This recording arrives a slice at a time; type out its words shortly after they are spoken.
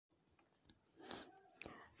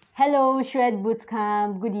Hello, Shred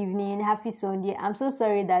Bootcamp. Good evening. Happy Sunday. I'm so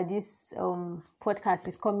sorry that this podcast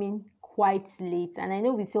is coming quite late, and I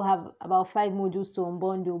know we still have about 5 modules to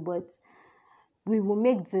unbundle, but we will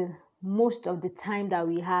make the most of the time that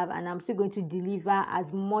we have, and I'm still going to deliver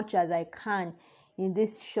as much as I can in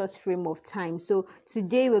this short frame of time. So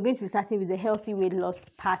today we're going to be starting with the healthy weight loss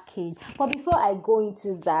package. But before I go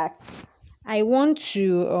into that, I want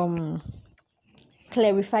to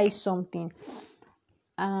clarify something.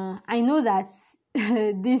 I know that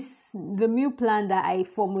the meal plan that I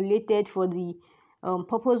formulated for the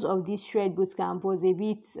purpose of this Shred Bootcamp was a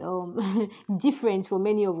bit different for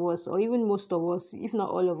many of us, or even most of us, if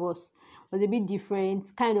not all of us. Was a bit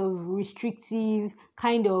different, kind of restrictive,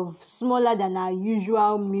 kind of smaller than our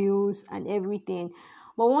usual meals and everything.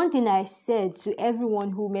 But one thing I said to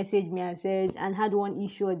everyone who messaged me and had one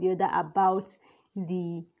issue or the other about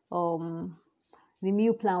the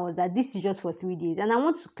meal plan was that this is just for 3 days. And I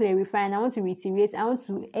want to clarify and I want to reiterate, I want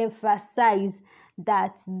to emphasize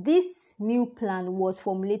that this meal plan was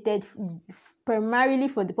formulated primarily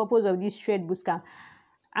for the purpose of this Shred Bootcamp.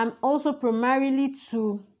 And also primarily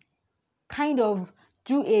to kind of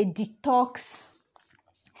do a detox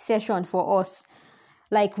session for us.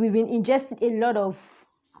 Like, we've been ingesting a lot of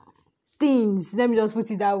things, let me just put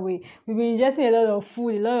it that way. We've been ingesting a lot of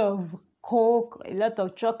food, a lot of Coke, a lot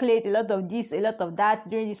of chocolate, a lot of this, a lot of that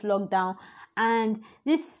during this lockdown. And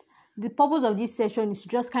the purpose of this session is to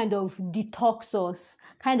just kind of detox us,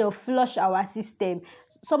 kind of flush our system.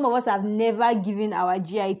 Some of us have never given our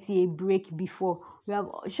GIT a break before. We have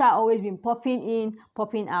always been popping in,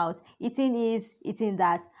 popping out, eating this, eating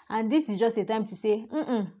that. And this is just a time to say,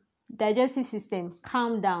 digestive system,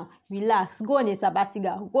 calm down, relax, go on a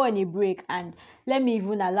sabbatical, go on a break, and let me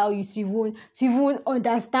even allow you to even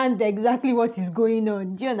understand exactly what is going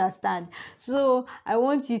on. Do you understand? So I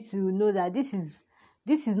want you to know that this is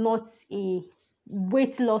not a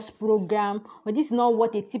weight loss program, or this is not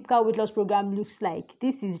what a typical weight loss program looks like.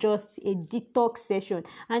 This is just a detox session.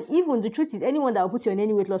 And even the truth is, anyone that will put you on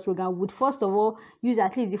any weight loss program would first of all use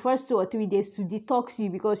at least the first 2 or 3 days to detox you,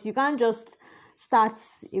 because you can't just start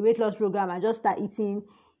a weight loss program and just start eating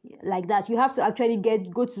like that. You have to actually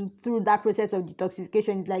go through that process of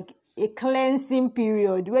detoxification. It's like a cleansing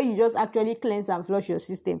period where you just actually cleanse and flush your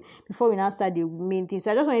system before we now start the main thing.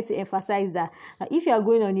 So I just wanted to emphasize that if you are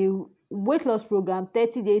going on a weight loss program,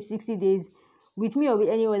 30 days, 60 days, with me or with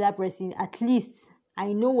any other person, at least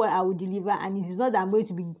I know what I will deliver, and it is not that I'm going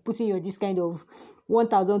to be putting you on this kind of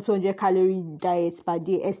 1,200 calorie diet per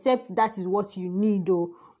day, except that is what you need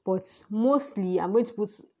though. But mostly I'm going to put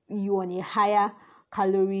you on a higher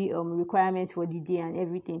calorie requirement for the day and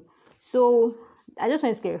everything. So I just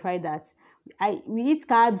want to clarify that we eat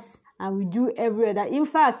carbs and we do every other. In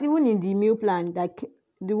fact, even in the meal plan, like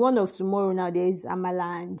the one of tomorrow now, there is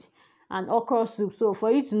amala and okra soup. So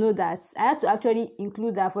for you to know that, I have to actually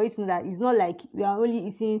include that for you to know that it's not like we are only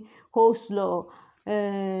eating coleslaw,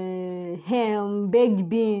 ham, baked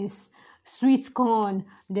beans, sweet corn,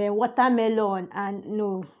 then watermelon, and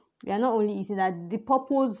no, we are not only eating that. The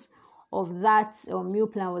purpose of that meal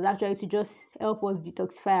plan was actually to just help us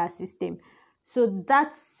detoxify our system. So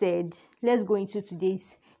that said, let's go into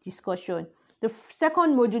today's discussion. The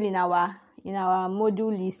second module in our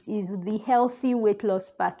module list is the healthy weight loss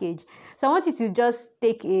package. So I want you to just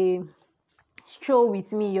take a stroll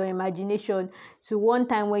with me, your imagination, to one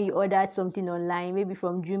time when you ordered something online, maybe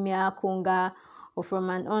from Jumia, Konga, or from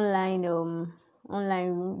an online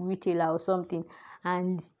retailer or something,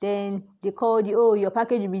 and then they called you, oh, your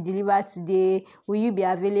package will be delivered today, will you be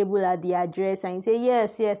available at the address? And you say,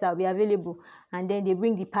 yes, I'll be available. And then they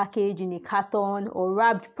bring the package in a carton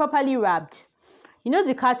or properly wrapped. You know,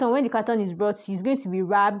 the carton, when the carton is brought, it's going to be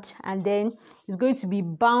wrapped, and then it's going to be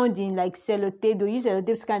bound in like sellotape. They'll use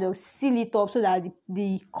sellotape to kind of seal it up so that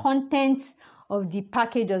the contents of the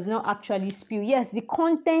package does not actually spill. Yes, the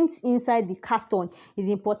content inside the carton is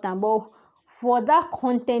important, but for that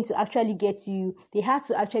content to actually get to you, they have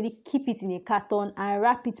to actually keep it in a carton and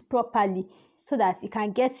wrap it properly so that it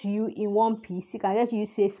can get to you in one piece, it can get to you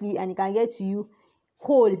safely, and it can get to you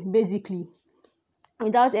whole, basically,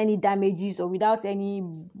 without any damages or without any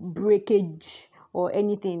breakage or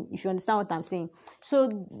anything, if you understand what I'm saying. So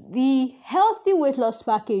the healthy weight loss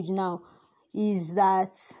package now is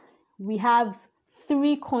that we have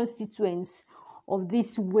 3 constituents of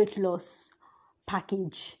this weight loss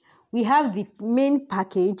package. We have the main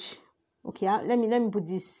package. Okay, let me put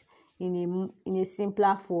this in a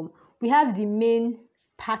simpler form. We have the main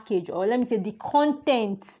package, or let me say the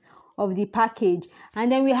content of the package,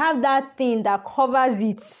 and then we have that thing that covers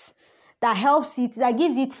it, that helps it, that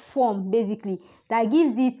gives it form, basically, that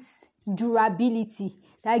gives it durability,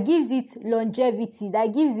 that gives it longevity,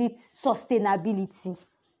 that gives it sustainability.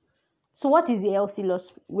 So what is a healthy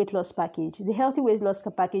weight loss package? The healthy weight loss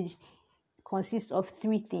package consists of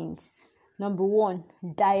 3 things. Number 1,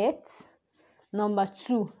 diet. Number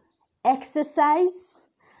 2, exercise.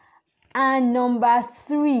 And number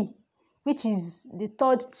 3, which is the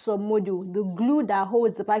third sub-module, the glue that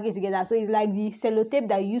holds the package together. So it's like the sellotape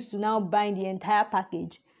that you used to now bind the entire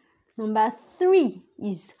package. Number 3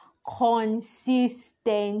 is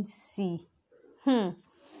consistency. There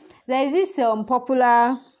is this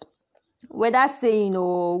popular, whether saying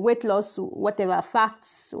or weight loss whatever,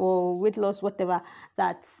 facts or weight loss whatever,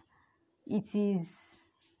 that it is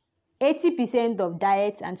 80% of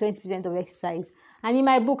diet and 20% of exercise. And in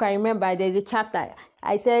my book, I remember there's a chapter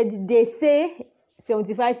I said they say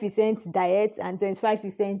 75% diet and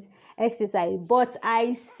 25% exercise, but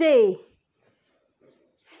I say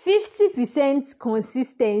 50%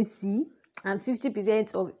 consistency and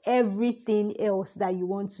 50% of everything else that you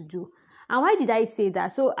want to do. And why did I say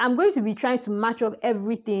that? So I'm going to be trying to match up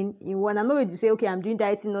everything in one. I'm not going to say, okay, I'm doing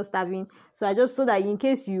dieting, not starving. So so that in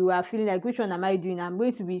case you are feeling like, which one am I doing? I'm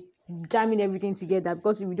going to be jamming everything together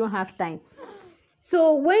because we don't have time.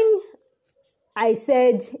 So when I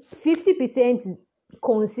said 50%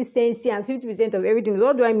 consistency and 50% of everything,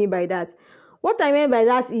 what do I mean by that? What I mean by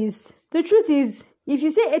that is, the truth is, if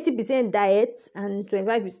you say 80% diet and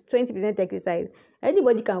 20% exercise,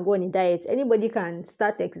 anybody can go on a diet, anybody can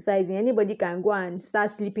start exercising, anybody can go and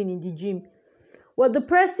start sleeping in the gym. Well, the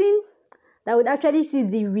person that would actually see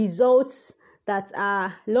the results that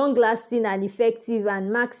are long-lasting and effective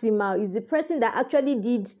and maximal is the person that actually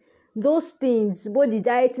did those things, both the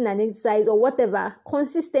dieting and exercise or whatever,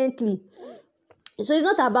 consistently. So it's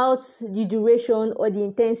not about the duration or the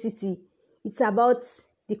intensity, it's about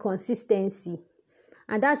the consistency.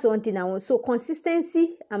 And that's one thing I want. So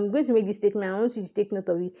consistency, I'm going to make this statement, I want you to take note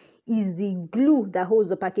of it, is the glue that holds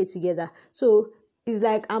the package together. So it's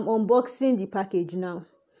like I'm unboxing the package now.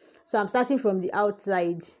 So I'm starting from the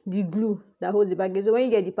outside, the glue that holds the package. So when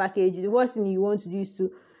you get the package, the first thing you want to do is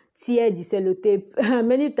to tear the sellotape.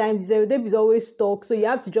 Many times the sellotape is always stuck, so you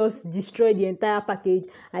have to just destroy the entire package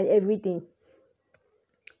and everything.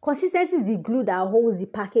 Consistency is the glue that holds the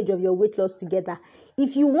package of your weight loss together.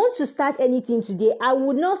 If you want to start anything today,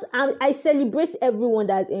 I celebrate everyone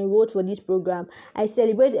that's enrolled for this program. I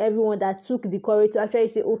celebrate everyone that took the courage to actually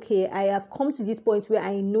say, okay, I have come to this point where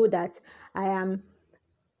I know that I am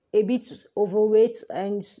a bit overweight,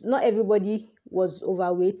 and not everybody was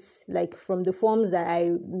overweight, like from the forms that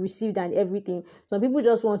I received and everything. Some people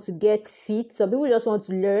just want to get fit, some people just want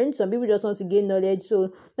to learn, some people just want to gain knowledge.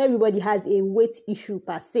 So not everybody has a weight issue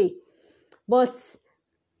per se. But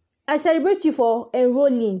I celebrate you for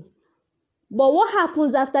enrolling. But what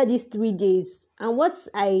happens after these 3 days? And what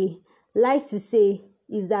I like to say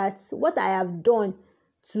is that what I have done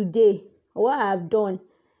today, or what I have done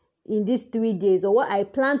in these 3 days, or what I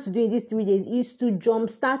plan to do in these 3 days, is to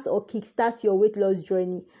jumpstart or kickstart your weight loss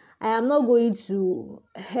journey. I am not going to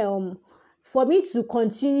for you to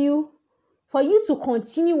continue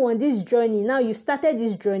on this journey. Now you've started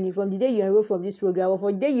this journey from the day you enrolled from this program, or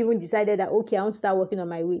from the day you even decided that, okay, I want to start working on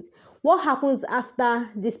my weight. What happens after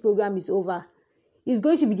this program is over is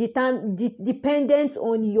going to be dependent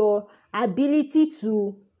on your ability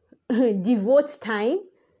to devote time,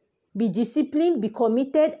 be disciplined, be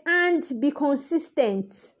committed, and be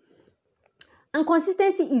consistent. And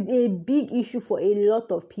consistency is a big issue for a lot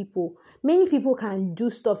of people. Many people can do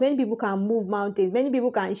stuff, many people can move mountains, many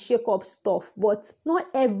people can shake up stuff, but not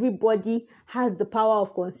everybody has the power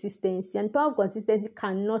of consistency. And power of consistency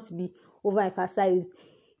cannot be overemphasized.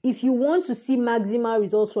 If you want to see maximal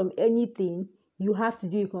results from anything, you have to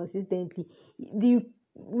do it consistently. The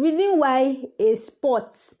reason why a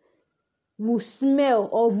sport will smell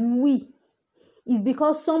of wee is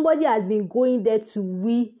because somebody has been going there to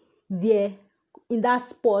wee there in that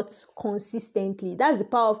sport consistently. That's the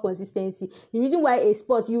power of consistency. The reason why a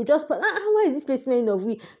sport, you just put, why is this place smelling of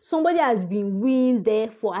wee? Somebody has been weeing there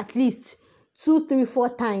for at least 2, 3, 4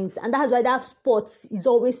 times, and that's why that sport is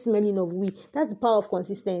always smelling of wee. That's the power of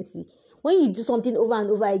consistency. When you do something over and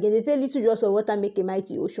over again, they say little drops of water make a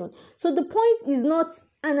mighty ocean. So the point is not,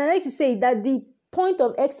 and I like to say that the point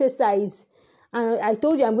of exercise, and I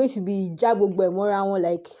told you I'm going to be jabogbe,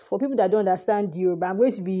 like for people that don't understand Yoruba, I'm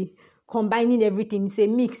going to be combining everything. It's a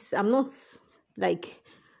mix. I'm not like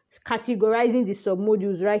categorizing the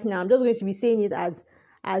submodules right now. I'm just going to be saying it as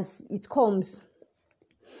it comes.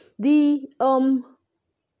 I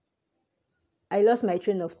lost my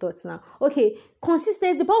train of thoughts now. Okay,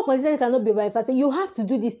 consistency. The power of consistency cannot be overemphasized. You have to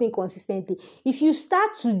do this thing consistently. If you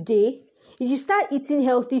start today, if you start eating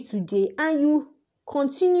healthy today, and you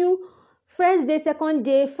continue. First day, second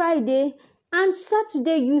day, Friday, and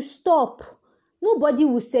Saturday you stop. Nobody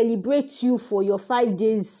will celebrate you for your 5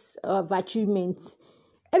 days of achievement.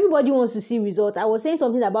 Everybody wants to see results. I was saying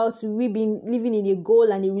something about we being living in a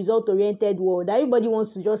goal and a result-oriented world. Everybody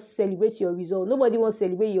wants to just celebrate your result. Nobody wants to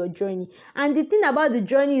celebrate your journey. And the thing about the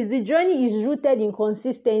journey is rooted in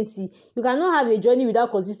consistency. You cannot have a journey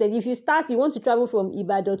without consistency. If you want to travel from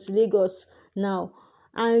Ibadan to Lagos now,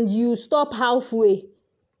 and you stop halfway,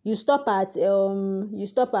 you stop at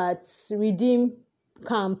redemption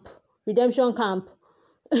camp, you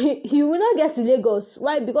will not get to Lagos.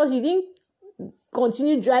 Why? Because you didn't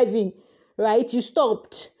continue driving, right? You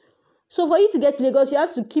stopped. So for you to get to Lagos, you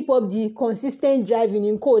have to keep up the consistent driving,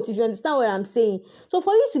 in quotes, if you understand what I'm saying. So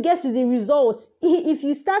for you to get to the results, if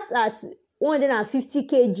you start at 150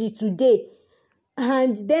 kg today,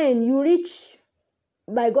 and then you reach,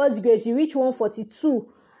 by God's grace, you reach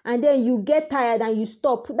 142, and then you get tired and you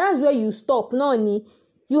stop, that's where you stop. No,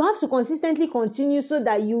 you have to consistently continue so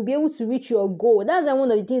that you'll be able to reach your goal. That's why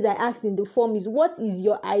one of the things I asked in the form is, what is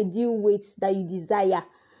your ideal weight that you desire?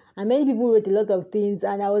 And many people wrote a lot of things,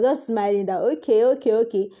 and I was just smiling that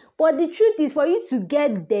okay. But the truth is, for you to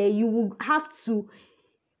get there, you will have to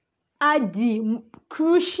add the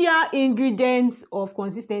crucial ingredients of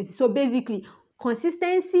consistency. So basically,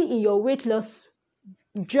 consistency in your weight loss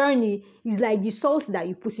journey is like the salt that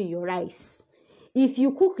you put in your rice. If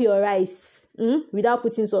you cook your rice without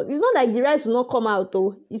putting salt, it's not like the rice will not come out,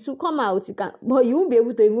 though. It will come out, but you won't be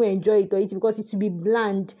able to even enjoy it or eat, because it will be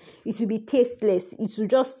bland, it will be tasteless, it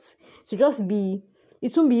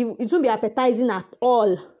won't be appetizing at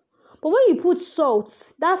all. But when you put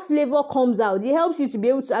salt, that flavor comes out. It helps you to be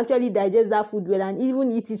able to actually digest that food well, and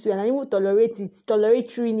even eat it well, and even tolerate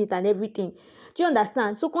chewing it and everything. Do you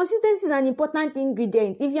understand? So consistency is an important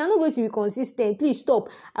ingredient. If you are not going to be consistent, please stop.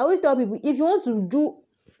 I always tell people, if you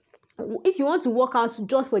want to work out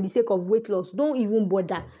just for the sake of weight loss, don't even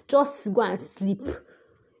bother. Just go and sleep,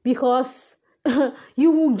 because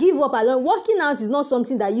you will give up alone. Working out is not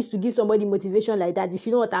something that used to give somebody motivation like that, if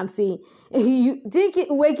you know what I'm saying. You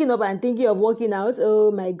waking up and thinking of working out,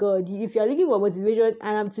 oh my God. If you're looking for motivation,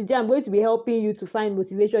 and today I'm going to be helping you to find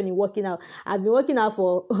motivation in working out. I've been working out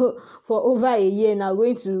for over a year now,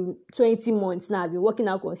 going to 20 months now. I've been working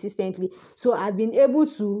out consistently, so I've been able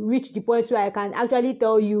to reach the point where I can actually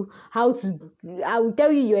tell you I will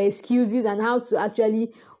tell you your excuses and how to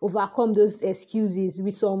actually overcome those excuses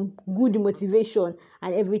with some good motivation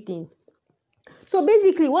and everything. So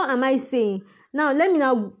basically, what am I saying? Now, let me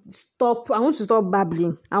now stop. I want to stop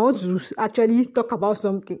babbling. I want to actually talk about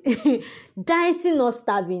something. Dieting, not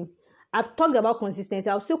starving. I've talked about consistency.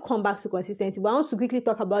 I'll still come back to consistency, but I want to quickly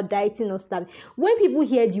talk about dieting, not starving. When people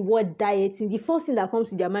hear the word dieting, the first thing that comes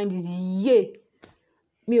to their mind is,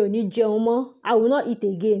 me ò ní jẹun mọ́, I will not eat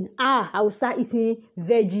again. I will start eating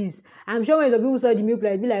veggies. I'm sure when some people saw the meal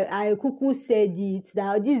plan, be like, I kuku said it,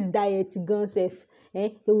 that this diet gone safe.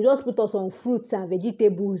 They will just put us on fruits and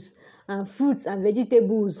vegetables, and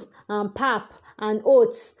pap and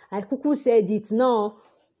oats. I kuku said it. No.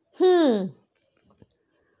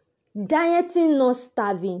 Dieting, not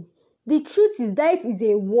starving. The truth is, diet is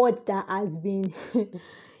a word that has been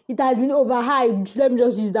it has been overhyped. Let me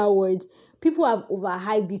just use that word. People have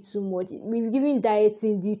overhyped it too much. We've given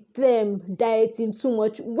dieting, the term dieting,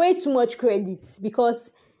 way too much credit,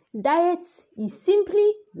 because diet is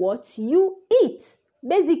simply what you eat.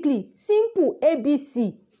 Basically, simple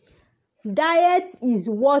ABC. Diet is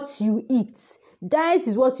what you eat. Diet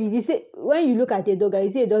is what you eat. You say, when you look at a dog and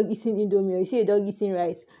you see a dog eating Indomie, or you see a dog eating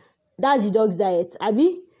rice, that's the dog's diet.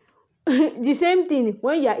 Abi? The same thing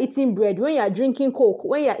when you are eating bread, when you are drinking Coke,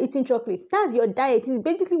 when you are eating chocolate. That's your diet. It's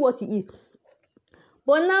basically what you eat.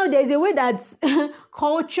 But now there's a way that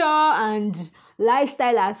culture and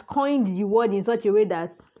lifestyle has coined the word in such a way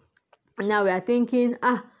that now we are thinking,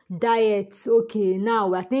 diet, okay, now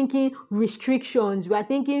we are thinking restrictions, we are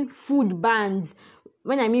thinking food bans.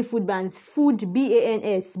 When I mean food bans, food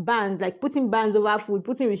BANS, bans, like putting bans over food,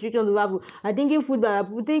 putting restrictions over food. I'm thinking food ban,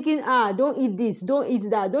 I'm thinking, don't eat this, don't eat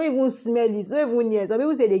that, don't even smell it, don't even near. Some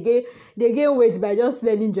people say they gain weight by just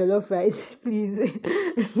smelling jollof rice. Please.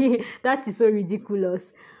 That is so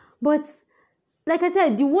ridiculous. But like I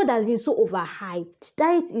said, the word has been so overhyped.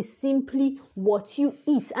 Diet is simply what you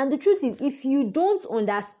eat. And the truth is, if you don't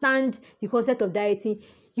understand the concept of dieting,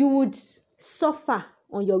 you would suffer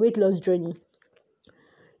on your weight loss journey.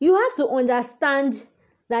 You have to understand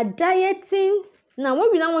that dieting, now when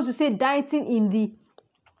we now want to say dieting in the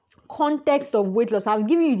context of weight loss, I've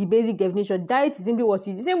given you the basic definition. Diet is simply what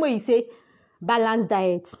you eat. The same way you say balanced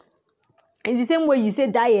diet. It's the same way you say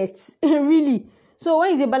diet. Really. So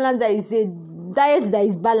when you say balanced diet, you say diet that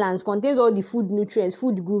is balanced contains all the food nutrients,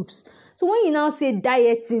 food groups. So when you now say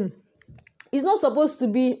dieting, it's not supposed to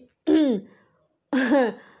be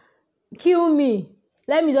kill me,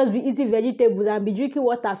 let me just be eating vegetables and be drinking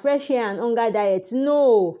water, fresh air and hunger diet.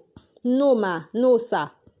 No ma, no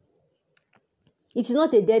sir. It is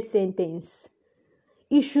not a death sentence.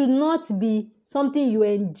 It should not be something you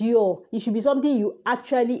endure. It should be something you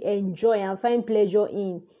actually enjoy and find pleasure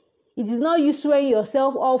in. It is not you swearing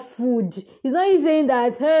yourself off food. It's not you saying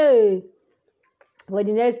that, hey, for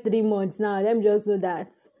the next 3 months now, let me just know that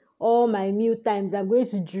all my meal times, I'm going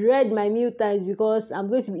to dread my meal times because I'm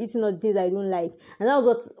going to be eating all the things I don't like. And that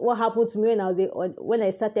was what happened to me when I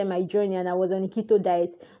started my journey and I was on a keto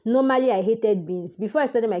diet. Normally, I hated beans. Before I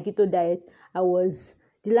started my keto diet,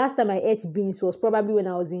 the last time I ate beans was probably when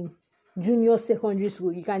I was in junior secondary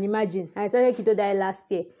school. You can imagine. I started keto diet last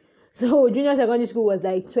year. So junior secondary school was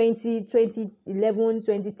like 2011,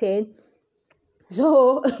 2010.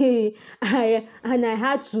 So I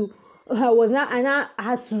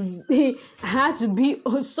had to be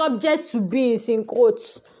subject to beans in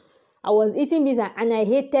quotes. I was eating beans and I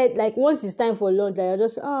hated, like, once it's time for lunch, I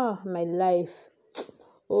just my life.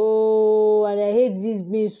 Oh, and I hate these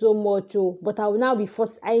beans so much. Oh, but I will now be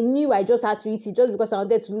forced. I knew I just had to eat it just because I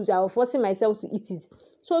wanted to lose it. I was forcing myself to eat it.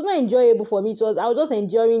 So it was not enjoyable for me. I was just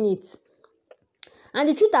enduring it. And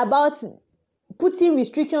the truth about putting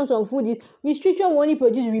restrictions on food is restriction will only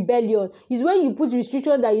produce rebellion. It's when you put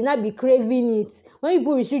restriction that you not be craving it. When you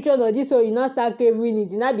put restriction on this, so you not start craving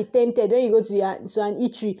it. You not be tempted when you go to an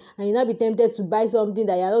eatery and you not be tempted to buy something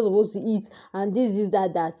that you're not supposed to eat. And this,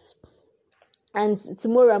 that. And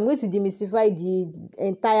tomorrow I'm going to demystify the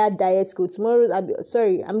entire diet code.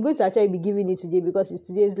 I'm going to actually be giving it today because it's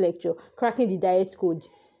today's lecture, cracking the diet code.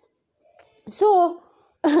 So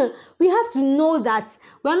we have to know that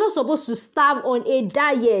we're not supposed to starve on a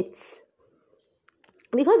diet.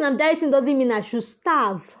 Because I'm dieting doesn't mean I should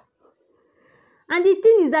starve. And the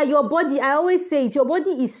thing is that your body, I always say it, your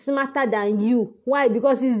body is smarter than you. Why?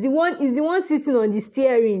 Because it's the one sitting on the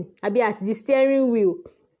steering, at the steering wheel.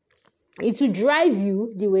 It will drive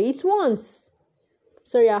you the way it wants.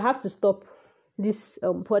 Sorry, I'll have to stop this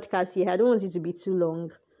podcast here. I don't want it to be too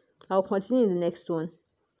long. I'll continue in the next one.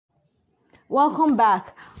 Welcome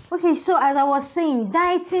back. Okay, so as I was saying,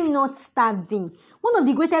 dieting, not starving. One of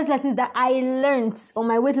the greatest lessons that I learned on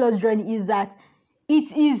my weight loss journey is that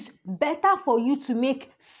it is better for you to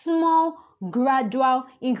make small, gradual,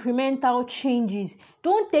 incremental changes.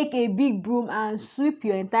 Don't take a big broom and sweep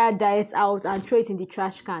your entire diet out and throw it in the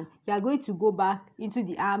trash can. You are going to go back into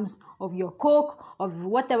the arms of your Coke, of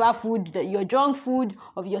whatever food, your junk food,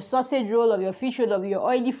 of your sausage roll, of your fish roll, of your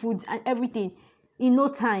oily foods and everything in no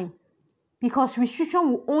time. Because restriction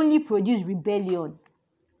will only produce rebellion.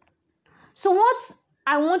 So what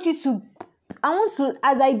I want to,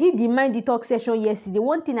 as I did the mind detox session yesterday,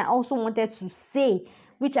 one thing I also wanted to say,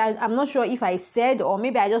 which I'm not sure if I said or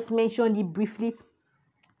maybe I just mentioned it briefly,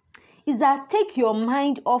 is that take your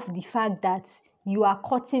mind off the fact that you are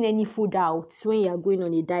cutting any food out when you are going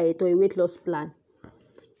on a diet or a weight loss plan.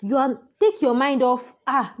 Take your mind off,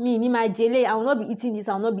 me, my jelly, I will not be eating this,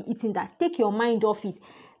 I will not be eating that. Take your mind off it.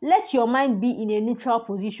 Let your mind be in a neutral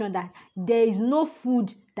position that there is no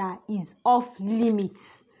food that is off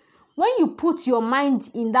limits. When you put your mind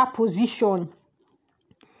in that position,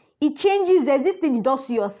 it changes. There's this thing it does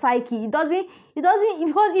to your psyche. It doesn't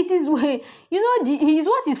because it is it is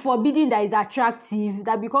what is forbidden that is attractive,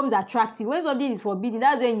 that becomes attractive. When something is forbidden,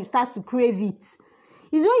 that's when you start to crave it.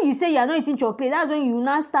 It's when you say you're not eating chocolate, that's when you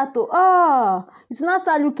now start to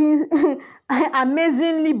start looking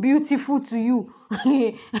amazingly beautiful to you.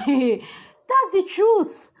 That's the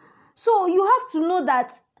truth. So you have to know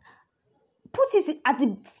that, put it at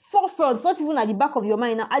the forefront, not even at the back of your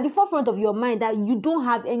mind, now at the forefront of your mind, that you don't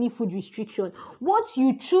have any food restriction. What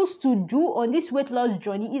you choose to do on this weight loss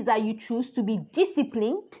journey is that you choose to be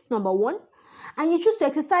disciplined, number one, and you choose to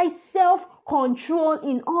exercise self-control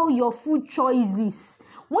in all your food choices.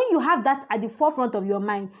 When you have that at the forefront of your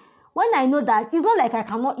mind, when I know that it's not like I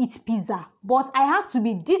cannot eat pizza, but I have to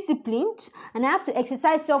be disciplined and I have to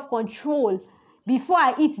exercise self-control before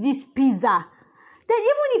I eat this pizza, then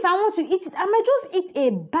even if I want to eat it, I might just eat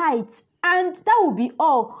a bite and that will be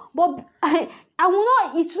all. But I will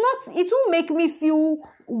not, it won't make me feel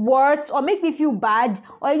worse or make me feel bad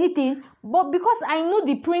or anything, but because I know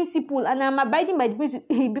the principle and I'm abiding by the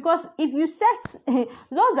principle. Because if you set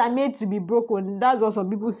laws are made to be broken, that's what some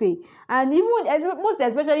people say. And even most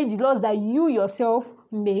especially the laws that you yourself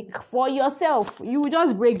make for yourself, you will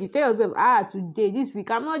just break it. Tell yourself, today, this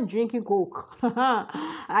week, I'm not drinking Coke. Times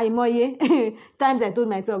I told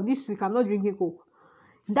myself, this week I'm not drinking Coke.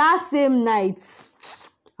 That same night,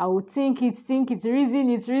 I would think it, reason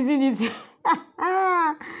it.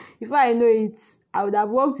 If I know it, I would have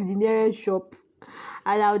walked to the nearest shop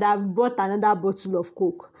and I would have bought another bottle of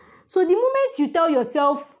Coke. So the moment you tell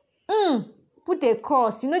yourself, put a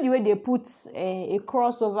cross, you know the way they put a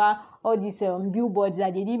cross over all these billboards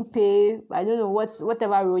that they didn't pay, I don't know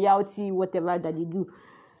whatever royalty, whatever that they do.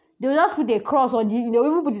 They will just put a cross on the,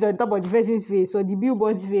 even put it on top of the person's face or the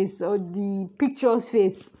billboard's face or the picture's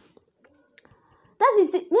face. That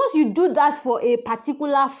is it. Once you do that for a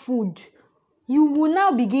particular food, you will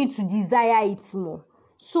now begin to desire it more.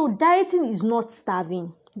 So dieting is not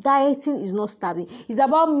starving. It's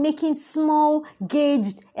about making small,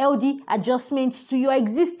 gauged, healthy adjustments to your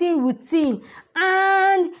existing routine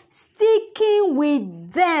and sticking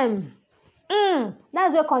with them.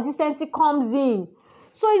 That's where consistency comes in.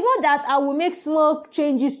 So it's not that I will make small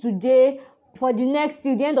changes today for the next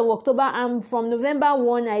till the end of October, and from November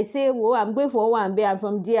 1 I say, well, I'm going for Owambe, and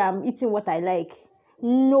from there I'm eating what I like.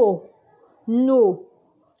 No.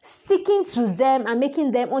 Sticking to them and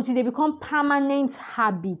making them until they become permanent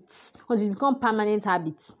habits. So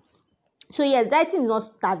yes, dieting is not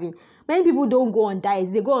starving. Many people don't go on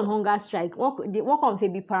diets, they go on hunger strike. They work on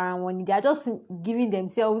baby parent. They are just giving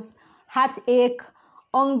themselves heartache,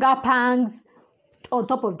 hunger pangs on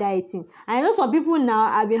top of dieting. I know some people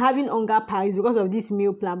now have been having hunger pangs because of this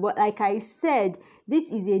meal plan, but like I said, this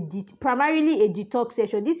is primarily a detox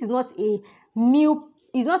session. This is not a meal.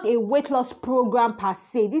 It's not a weight loss program per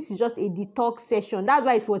se. This is just a detox session. That's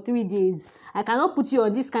why it's for 3 days. I cannot put you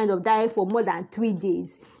on this kind of diet for more than 3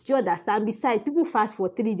 days. Do you understand? Besides, people fast for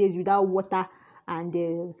 3 days without water and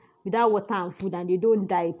food, and they don't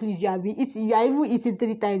die. Please, you are even eating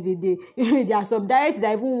 3 times a day. There are some diets that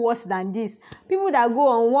are even worse than this. People that go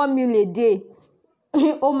on 1 meal a day,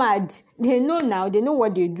 OMAD, they know now. They know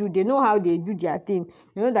what they do. They know how they do their thing.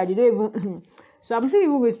 They know that they don't even. So I'm still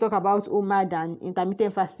even going to talk about OMAD and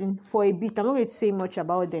intermittent fasting for a bit. I'm not going to say much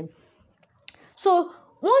about them. So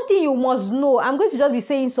one thing you must know, I'm going to just be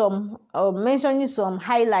saying mentioning some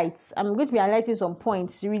highlights. I'm going to be highlighting some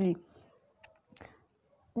points, really.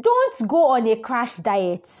 Don't go on a crash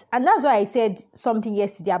diet. And that's why I said something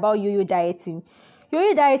yesterday about yo-yo dieting.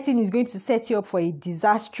 Yo-yo dieting is going to set you up for a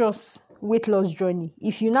disastrous weight loss journey.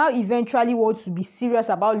 If you now eventually want to be serious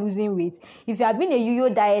about losing weight, if you have been a yo-yo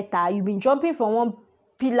dieter, you've been jumping from one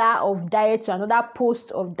pillar of diet to another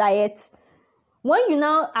post of diet, when you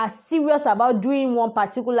now are serious about doing one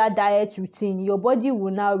particular diet routine, your body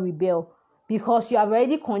will now rebel because you have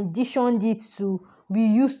already conditioned it to be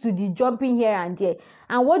used to the jumping here and there.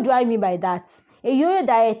 And what do I mean by that? A yo-yo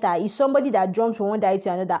dieter is somebody that jumps from one diet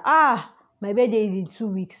to another. My birthday is in 2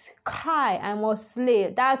 weeks. Kai, I must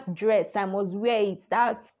slay that dress. I must wear it.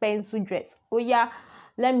 That pencil dress. Oh yeah,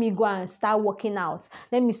 let me go and start working out.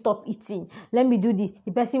 Let me stop eating. Let me do the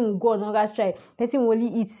person will go on hunger strike. Person will only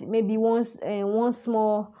eat maybe one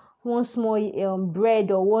small bread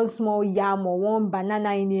or one small yam or one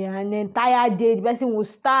banana in an entire day. The person will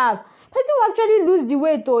starve. Person will actually lose the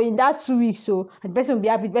weight in that 2 weeks. So the person will be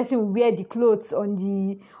happy. The person will wear the clothes on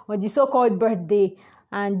the so-called birthday,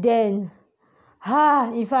 and then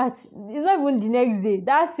in fact, it's not even the next day.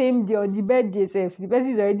 That same day on the birthday itself, the person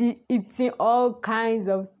is already eating all kinds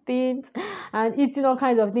of things.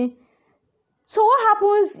 So what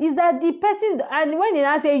happens is that the person, and when they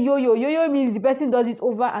now say yo-yo means the person does it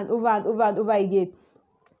over and over again.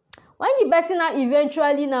 When the person now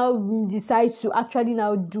eventually now decides to actually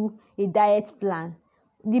now do a diet plan,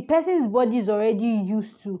 the person's body is already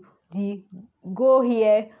used to the go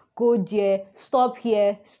here, go there, stop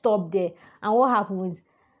here, stop there. And what happens?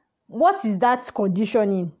 What is that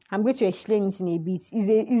conditioning? I'm going to explain it in a bit. It's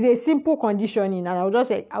a simple conditioning, and I'll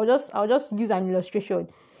just use an illustration.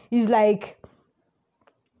 It's like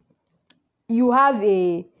you have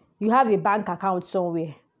a bank account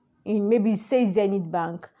somewhere in maybe say Zenith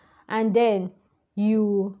Bank, and then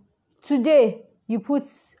today you put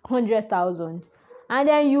 100,000. And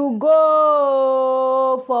then you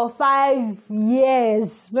go for 5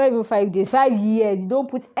 years, not even 5 days, 5 years. You don't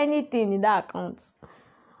put anything in that account.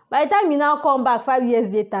 By the time you now come back 5 years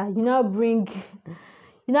later, you now bring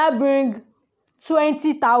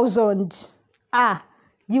 20,000.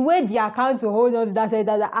 The way the account will hold on to that,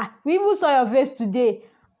 we even saw your face today.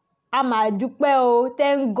 Thank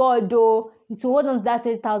God, it will hold on to that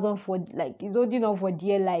 10,000 for it's holding on for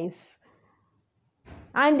dear life.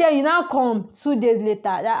 And then you now come 2 days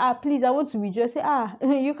later. Please, I want to withdraw. Say,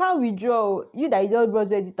 you can't withdraw. You that just brought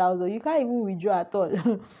 20,000, you can't even withdraw at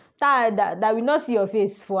all. that will not see your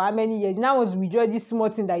face for how many years. You now want to withdraw this small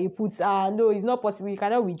thing that you put. No, it's not possible. You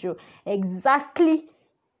cannot withdraw. Exactly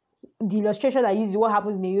the illustration I use is what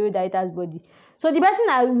happens in a yo-yo dieter's body. So the person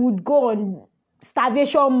that would go on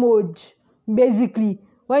starvation mode, basically,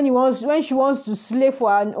 when she wants to slay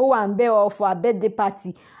for an owambe or for a birthday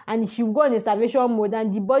party, and she will go on a starvation mode,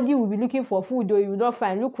 and the body will be looking for food, though you will not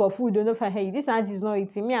find, look for food, though not find, hey, this auntie is not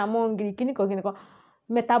eating, me, I'm hungry,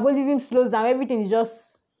 metabolism slows down, everything is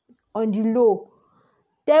just on the low.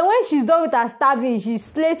 Then when she's done with her starving, she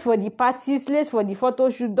slays for the party, slays for the photo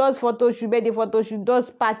shoot, does photo shoot, birthday photo shoot, does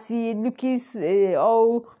party, looking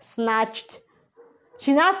all snatched.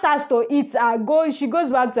 She now starts to eat and she goes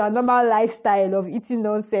back to her normal lifestyle of eating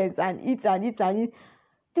nonsense and eat and eat and eat.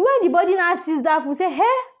 When the body now sees that food, say, hey,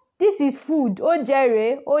 this is food. Oh,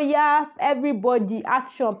 Jerry. Oh, yeah, everybody,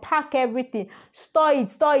 action, pack everything. Store it,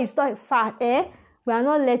 fat, We are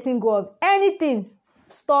not letting go of anything.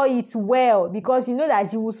 Store it well, because you know that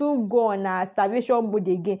she will soon go on a starvation mode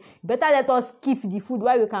again. Better let us keep the food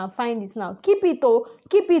while we can find it now. Keep it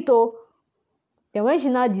oh. Then when she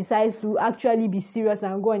now decides to actually be serious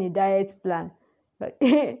and go on a diet plan, but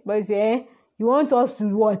you say, you want us to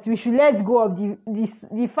what? We should let go of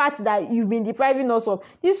the fact that you've been depriving us of.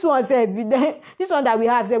 This one said, this one that we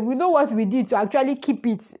have said, we know what we did to actually keep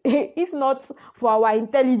it. If not for our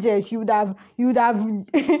intelligence, you would have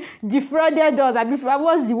defrauded us. And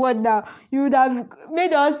what's the word now? You would have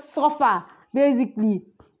made us suffer, basically.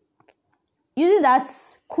 Using that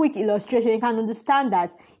quick illustration, you can understand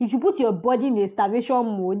that if you put your body in a starvation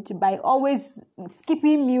mode by always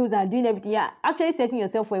skipping meals and doing everything, you're actually setting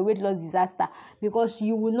yourself for a weight loss disaster, because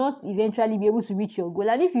you will not eventually be able to reach your goal.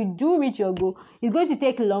 And if you do reach your goal, it's going to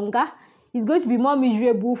take longer, it's going to be more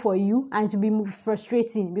miserable for you, and to be more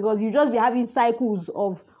frustrating, because you just be having cycles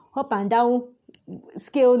of up and down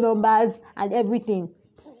scale numbers and everything.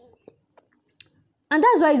 And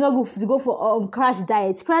that's why it's not good to go for crash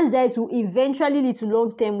diets. Crash diets will eventually lead to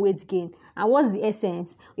long-term weight gain. And what's the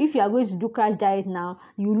essence? If you are going to do crash diet now,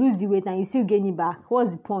 you lose the weight and you still gain it back.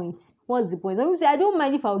 What's the point? Some people say, I don't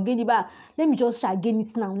mind if I'll gain it back. Let me just gain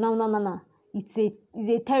it now. No. It's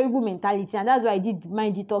a terrible mentality. And that's why I did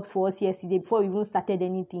mind detox for us yesterday before we even started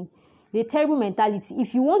anything. The terrible mentality.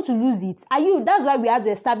 If you want to lose it, that's why we have to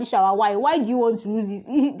establish our why. Why do you want to lose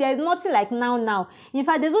it? There's nothing like now. In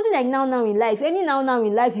fact, there's nothing like now in life. Any now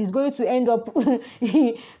in life is going to end up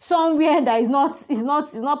somewhere that is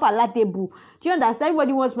not palatable. Do you understand?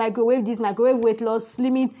 Everybody wants microwave weight loss,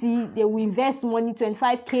 slimming tea. They will invest money,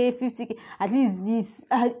 25k, 50k. At least this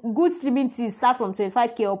good slimming tea start from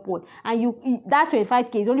 25k upward. And that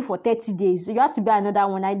 25k is only for 30 days. So you have to buy another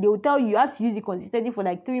one. And they will tell you have to use it consistently for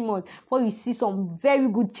like 3 months before you see some very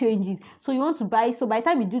good changes. So you want to buy. So by the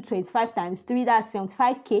time you do 25 times 3, that's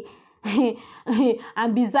 75k.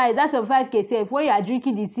 And besides, that's a 5k safe. When you are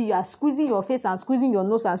drinking the tea, you are squeezing your face and squeezing your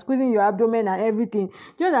nose and squeezing your abdomen and everything.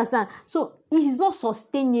 Do you understand? So it is not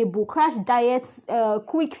sustainable. Crash diets,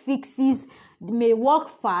 quick fixes may work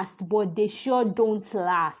fast, but they sure don't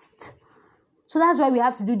last. So that's why we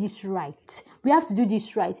have to do this right.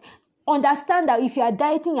 Understand that if you are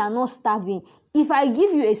dieting, you are not starving. If I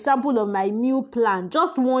give you a sample of my meal plan,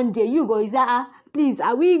 just one day, you go, please,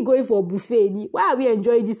 are we going for buffet? Why are we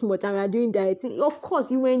enjoying this much and we are doing dieting? Of course,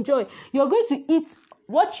 you will enjoy. You're going to eat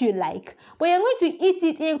what you like, but you're going to eat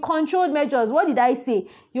it in controlled measures. What did I say?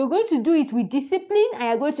 You're going to do it with discipline, and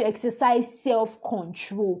you're going to exercise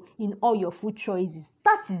self-control in all your food choices.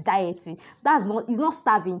 That is dieting. It's not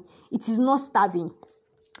starving. It is not starving.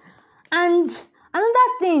 And another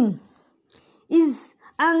thing is,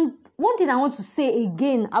 and one thing I want to say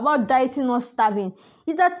again about dieting, not starving,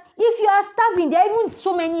 is that if you are starving, there are even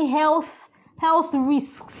so many health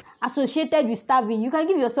risks associated with starving. You can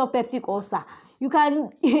give yourself peptic ulcer. You can,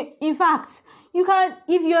 in fact,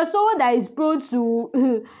 if you're someone that is prone to,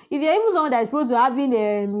 if you're even someone that is prone to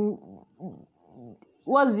having,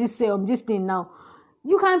 what's this thing now?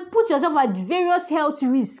 You can put yourself at various health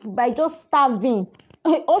risks by just starving.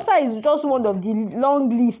 Ulcer is just one of the long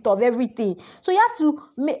list of everything. So you have to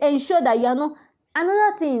ensure that you are not.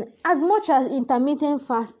 Another thing, as much as intermittent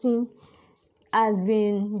fasting has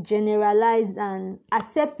been generalized and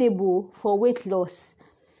acceptable for weight loss,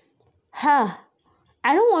 I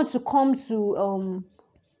don't want to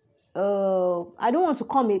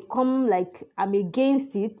come like I'm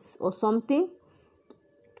against it or something.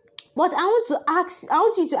 But I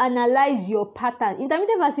want you to analyze your pattern.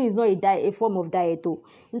 Intermittent fasting is not a form of diet.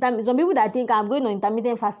 Some people that think I'm going on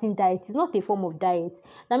intermittent fasting diet, it's not a form of diet.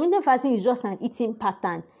 Intermittent fasting is just an eating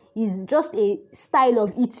pattern. It's just a style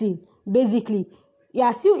of eating, basically. You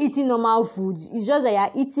are still eating normal foods. It's just that you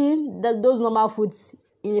are eating those normal foods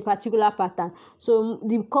in a particular pattern. So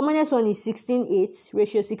the commonest one is 16:8,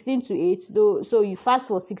 ratio 16:8. Though, so you fast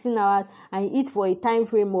for 16 hours and you eat for a time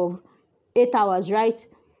frame of 8 hours, right?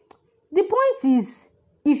 The point is,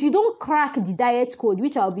 if you don't crack the diet code,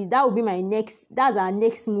 that will be that's our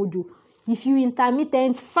next module. If you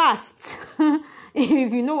intermittent fast,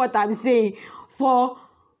 if you know what I'm saying, for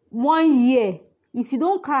 1 year, if you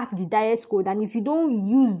don't crack the diet code and if you don't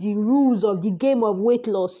use the rules of the game of weight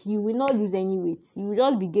loss, you will not lose any weight. You will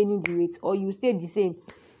just be gaining the weight, or you will stay the same.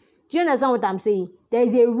 Do you understand what I'm saying? There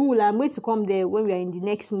is a rule. I'm going to come there when we are in the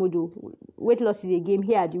next module. Weight loss is a game.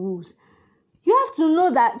 Here are the rules. You have to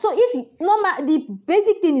know that. So the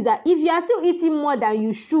basic thing is that if you are still eating more than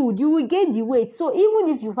you should, you will gain the weight. So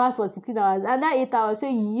even if you fast for 16 hours and that 8 hours,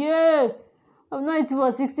 say, yeah, I'm not eating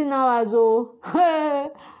for 16 hours, oh.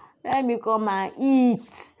 Let me come and eat.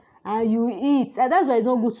 And you eat. And that's why it's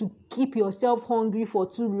not good to keep yourself hungry for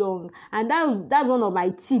too long. And that's one of my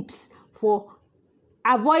tips for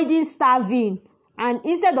avoiding starving. And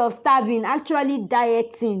instead of starving, actually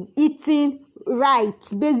dieting, eating right,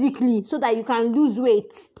 basically, so that you can lose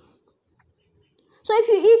weight. So if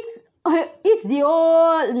you eat the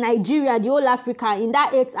whole Nigeria, the whole Africa in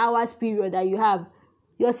that 8 hours period that you have,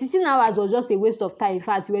 your 16 hours was just a waste of time. In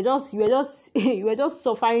fact, you were just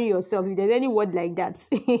suffering yourself. If there's any word like that,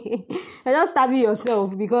 you're just starving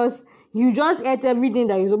yourself because you just ate everything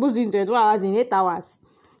that you're supposed to do in 22 hours in 8 hours.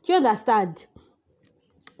 Do you understand?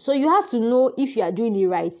 So you have to know if you are doing it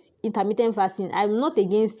right. Intermittent fasting, I'm not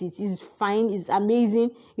against it. It's fine. It's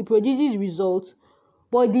amazing. It produces results.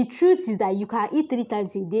 But the truth is that you can eat 3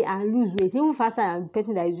 times a day and lose weight, even faster than the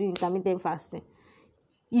person that is doing intermittent fasting.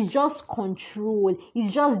 It's just control.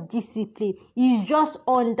 It's just discipline. It's just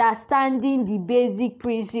understanding the basic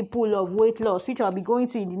principle of weight loss, which I'll be going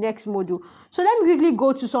to in the next module. So let me quickly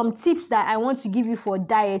go to some tips that I want to give you for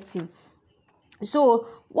dieting. So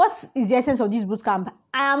what is the essence of this bootcamp?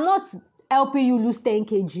 I am not helping you lose 10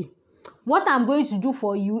 kg. What I'm going to do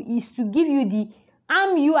for you is to give you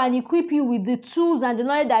arm you and equip you with the tools and the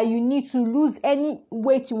knowledge that you need to lose any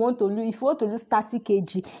weight you want to lose. If you want to lose 30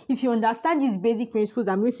 kg, if you understand these basic principles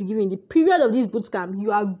I'm going to give you in the period of this bootcamp,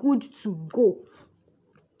 you are good to go.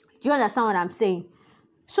 Do you understand what I'm saying?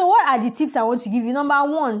 So what are the tips I want to give you? Number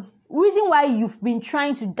 1, reason why you've been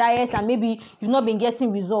trying to diet and maybe you've not been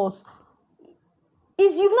getting results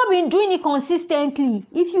is you've not been doing it consistently.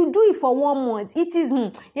 If you do it for 1 month, it is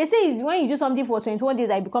they say it's when you do something for 21 days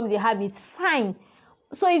that it becomes a habit. Fine.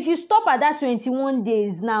 So if you stop at that 21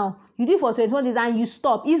 days now, you do it for 21 days and you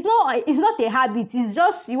stop. It's not a habit. It's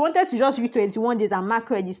just you wanted to just reach 21 days and mark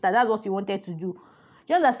register. That's what you wanted to do. Do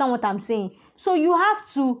you understand what I'm saying? So you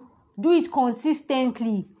have to do it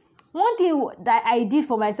consistently. One thing that I did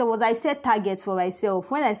for myself was I set targets for myself.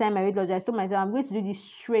 When I signed my weight loss, I told myself I'm going to do this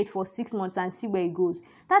straight for 6 months and see where it goes.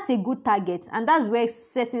 That's a good target, and that's where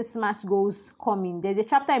setting smart goals come in. There's a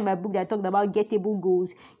chapter in my book that talked about gettable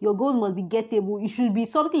goals. Your goals must be gettable. It should be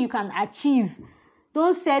something you can achieve.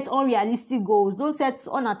 Don't set unrealistic goals. Don't set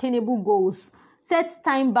unattainable goals. Set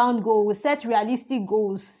time-bound goals. Set realistic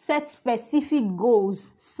goals. Set specific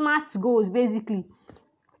goals. Smart goals, basically.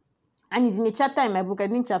 And it's in a chapter in my book, I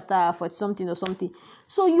think chapter 40 something or something.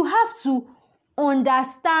 So you have to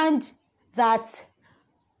understand that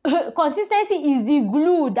consistency is the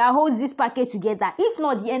glue that holds this package together. If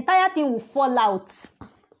not, the entire thing will fall out.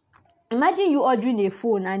 Imagine you ordering a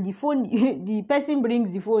phone and the person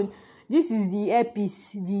brings the phone. This is the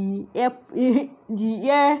earpiece, the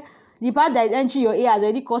part that is entering your ear has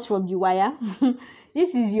already cut from the wire.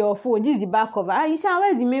 This is your phone. This is the back cover. You say,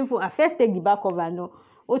 where is the main phone? I first take the back cover. No.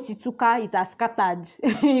 Otituka, it has scattered.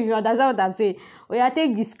 If you understand what I'm saying.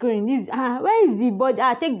 Take the screen. This where is the body?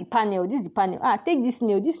 Take the panel. This is the panel. Take this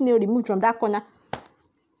nail. This nail removed from that corner.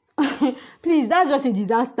 Please, that's just a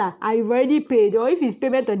disaster. I've already paid. Or if it's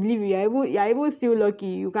payment or delivery, you're even still lucky.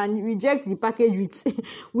 You can reject the package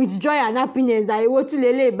with joy and happiness. That you want to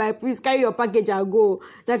lele by please carry your package and go.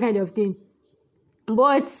 That kind of thing.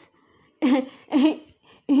 But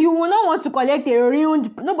you will not want to collect a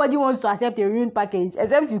ruined. Nobody wants to accept a ruined package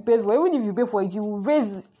except you pay for it. Even if you pay for it, you will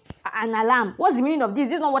raise an alarm. What's the meaning of this?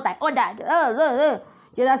 This is not what I ordered.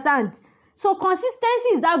 You understand? So consistency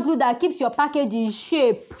is that glue that keeps your package in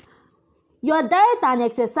shape. Your diet and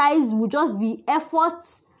exercise will just be effort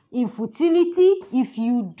in futility if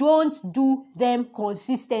you don't do them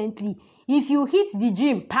consistently. If you hit the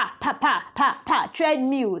gym,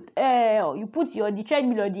 treadmill, you put the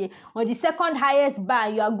treadmill on the second highest bar,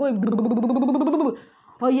 you are going,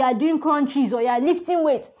 or you are doing crunches, or you are lifting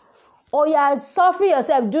weights, or you are suffering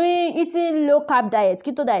yourself eating low carb diet,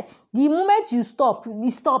 keto diet. The moment you stop,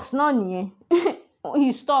 it stops.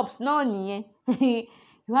 It stops.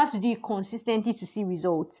 You have to do it consistently to see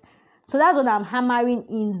results. So that's what I'm hammering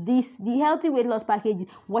in the healthy weight loss package.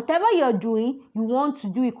 Whatever you're doing, you want to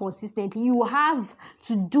do it consistently. You have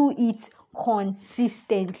to do it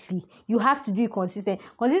consistently. You have to do it consistently.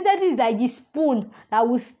 Consistency is like the spoon that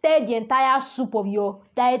will stir the entire soup of your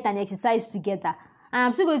diet and exercise together. And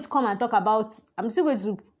I'm still going to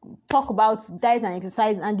talk about diet and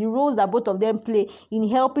exercise and the roles that both of them play in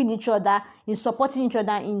helping each other, in supporting each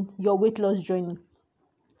other in your weight loss journey.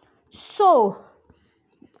 So,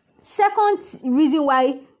 second reason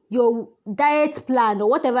why your diet plan or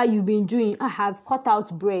whatever you've been doing, I have cut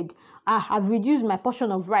out bread, I have reduced my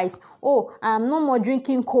portion of rice, I'm no more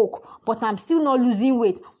drinking Coke, but I'm still not losing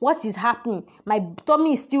weight. What is happening? My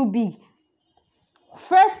tummy is still big.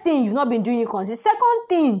 First thing, you've not been doing it consistently. Second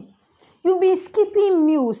thing, you've been skipping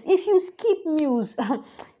meals. If you skip meals,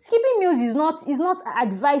 skipping meals is not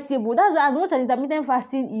advisable. That's why, as much as intermittent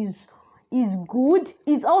fasting is good,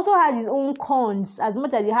 it also has its own cons as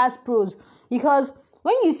much as it has pros, because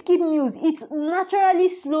when you skip meals, it naturally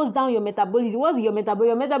slows down your metabolism. What's your metabolism?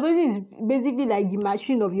 Your metabolism is basically like the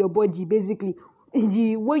machine of your body, basically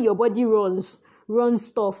the way your body runs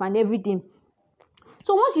stuff and everything.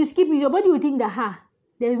 So once you skip it, your body will think that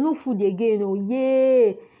there's no food again. Oh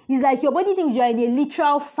yeah, it's like your body thinks you are in a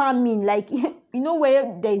literal famine. Like you know,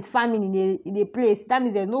 where there is famine in a place, that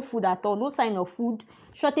means there's no food at all, no sign of food,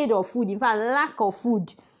 shortage of food, in fact lack of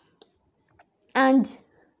food, and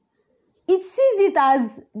it sees it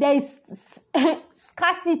as there is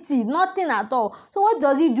scarcity, nothing at all. So what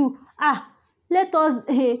does it do? Let us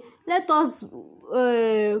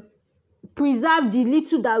preserve the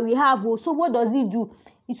little that we have. So what does it do?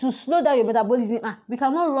 It will slow down your metabolism. We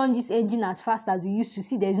cannot run this engine as fast as we used to.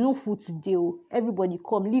 See, there's no food today. Everybody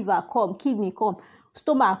come, liver come, kidney come,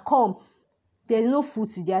 stomach come. There's no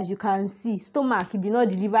food today, as you can see. Stomach did not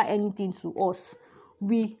deliver anything to us.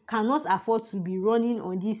 We cannot afford to be running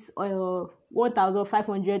on this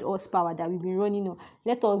 1,500 horsepower that we've been running on.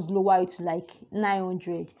 Let us lower it to like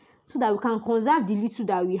 900, so that we can conserve the little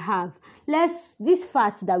that we have. This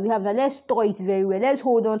fat that we have now, let's store it very well. Let's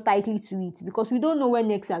hold on tightly to it, because we don't know when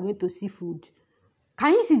next we are going to see food.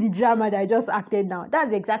 Can you see the drama that I just acted now?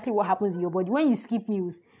 That's exactly what happens in your body when you skip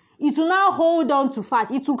meals. It will now hold on to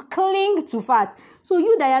fat. It will cling to fat. So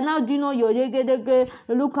you that are now doing all your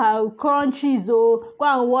look at crunchies, go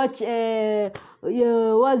and watch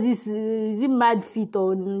what's this? Is it Mad Fit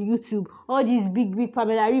on YouTube? All these big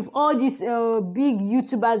Pamela Reif, all these big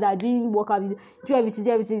YouTubers that are doing workout, do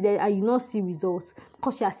everything there, and you not see results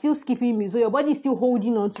because you are still skipping meals. So your body is still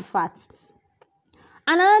holding on to fat.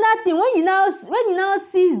 And another thing, when you now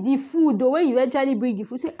seize the food, or when you eventually bring the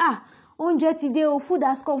food, say today, food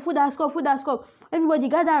has come. Everybody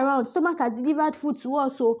gather around. Stomach has delivered food to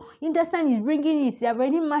us, so intestine is bringing it. They have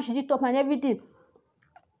already mashed it up and everything.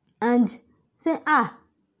 And say,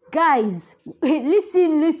 guys,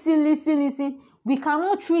 listen. We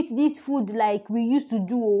cannot treat this food like we used to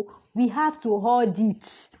do. We have to hold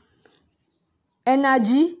it.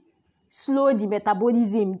 Energy, slow the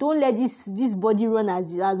metabolism. Don't let this body run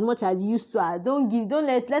as much as it used to. Don't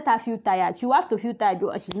let her feel tired. She will have to feel tired.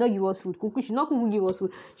 She not give us food. She not give us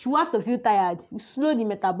food. She will have to feel tired. Slow the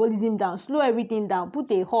metabolism down. Slow everything down.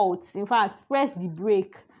 Put a halt. In fact, press the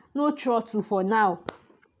brake. No throttle for now.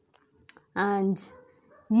 And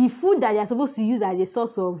the food that they are supposed to use as a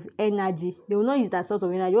source of energy, they will not use it as a source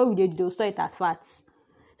of energy. What will they do? They will store it as fats.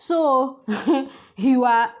 So you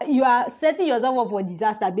are setting yourself up for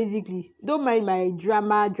disaster, basically. Don't mind my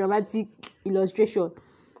dramatic illustration.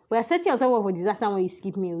 But you're setting yourself up for disaster when you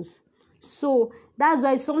skip meals. So that's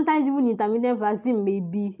why sometimes even intermittent fasting may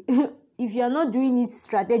be, if you're not doing it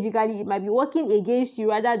strategically, it might be working against you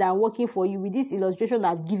rather than working for you with this illustration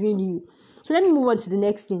that I've given you. So let me move on to the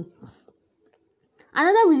next thing.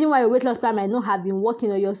 Another reason why your weight loss plan might not have been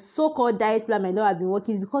working, or your so-called diet plan might not have been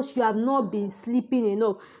working, is because you have not been sleeping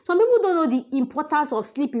enough. Some people don't know the importance of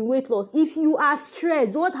sleep in weight loss. If you are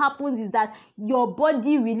stressed, what happens is that your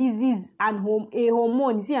body releases a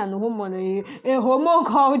hormone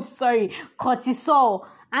called cortisol,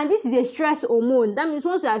 and this is a stress hormone. That means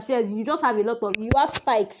once you are stressed, you just have you have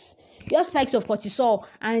spikes of cortisol,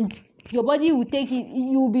 and your body will take it.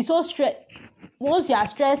 You will be so stressed. Once you are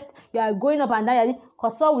stressed, you are going up and down,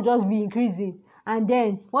 cortisol will just be increasing. And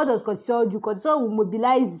then, what does cortisol do? Cortisol will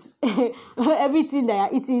mobilize everything that you are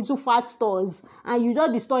eating into fat stores, and you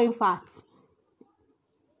just be storing fat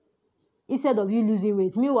instead of you losing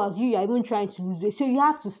weight. Meanwhile, you are even trying to lose weight. So you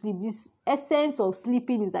have to sleep. This essence of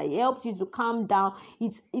sleeping is that it helps you to calm down.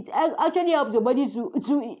 It actually helps your body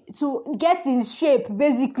to get in shape,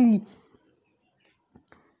 basically.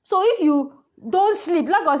 So if you don't sleep.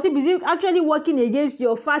 Lack of sleep is actually working against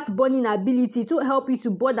your fat burning ability to help you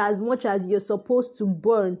to burn as much as you're supposed to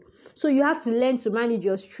burn. So you have to learn to manage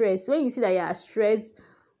your stress. When you see that you are stressed,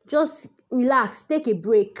 just relax, take a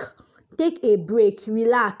break,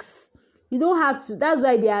 relax. You don't have to. That's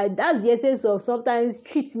the essence of sometimes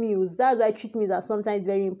cheat meals. That's why cheat meals are sometimes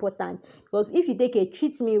very important, because if you take a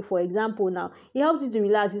cheat meal, for example, now it helps you to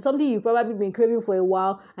relax. It's something you've probably been craving for a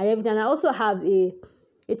while and everything. And I also have a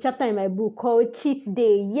chapter in my book called Cheat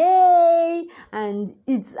Day. Yay! And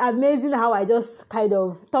it's amazing how I just kind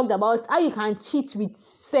of talked about how you can cheat with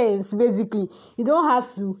sense. Basically, you don't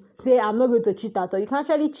have to say I'm not going to cheat at all. You can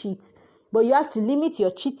actually cheat, but you have to limit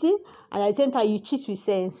your cheating, and at the same time you cheat with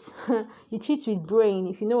sense. You cheat with brain,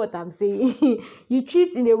 if you know what I'm saying. You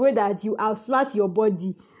cheat in a way that you outsmart your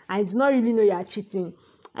body and it's not really know you are cheating.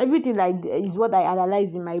 Everything like is what I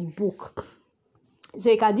analyze in my book.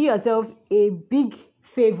 So you can do yourself a big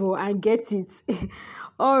favor and get it.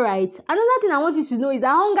 All right. Another thing I want you to know is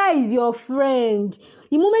that hunger is your friend.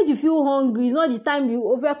 The moment you feel hungry, it's not the time you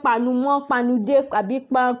over panu mo, panu de,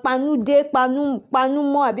 panu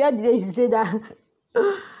mo. Abi how did you say that?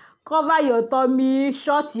 Cover your tummy,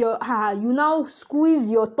 shut your you now squeeze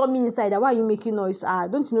your tummy inside. Why are you making noise?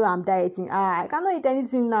 Don't you know I'm dieting? I cannot eat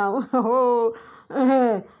anything now.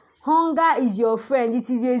 Hunger is your friend. It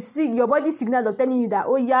is your body signal of telling you that,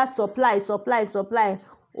 oh yeah, supply.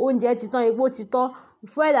 Oúnjẹ ti tán, epo ti tán,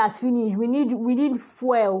 fuel has finished. We need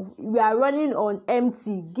fuel. We are running on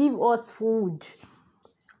empty. Give us food.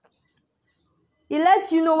 It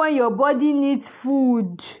lets you know when your body needs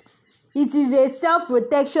food. It is a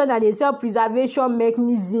self-protection and a self-preservation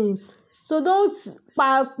mechanism. So don't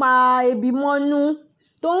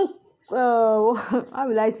don't how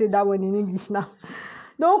will I say that one in English now?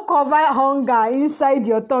 Don't cover hunger inside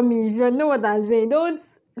your tummy, if you know what I'm saying. Don't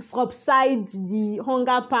subside the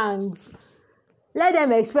hunger pangs. Let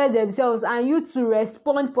them express themselves and you to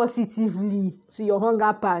respond positively to your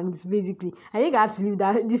hunger pangs, basically. I think I have to leave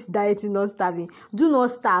this dieting, not starving. Do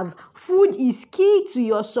not starve. Food is key to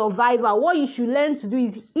your survival. What you should learn to do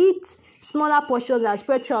is eat smaller portions and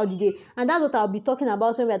spread throughout the day. And that's what I'll be talking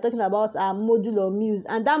about when we are talking about our module on meals.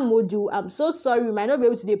 And that module, I'm so sorry, we might not be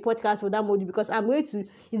able to do a podcast for that module because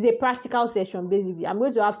it's a practical session, basically. I'm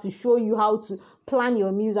going to have to show you how to plan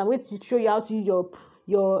your meals. I'm going to show you how to use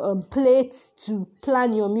your plates to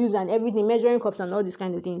plan your meals and everything, measuring cups and all these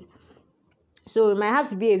kind of things. So it might have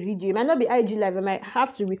to be a video. It might not be IG live. I might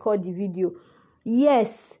have to record the video.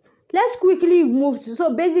 Yes. Let's quickly move to,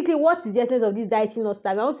 so basically what is the essence of this dieting or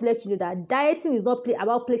starving? I want to let you know that dieting is not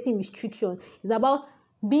about placing restrictions. It's about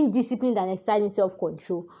being disciplined and exercising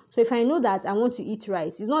self-control. So if I know that I want to eat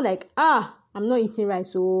rice, it's not like, I'm not eating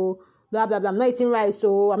rice, so blah, blah, blah. I'm not eating rice,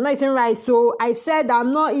 so I said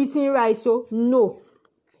I'm not eating rice, so no.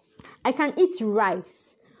 I can eat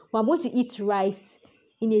rice, but I'm going to eat rice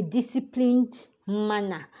in a disciplined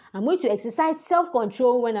manner. I'm going to exercise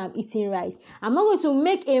self-control when I'm eating rice. I'm not going to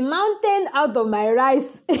make a mountain out of my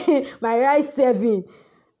rice, my rice serving.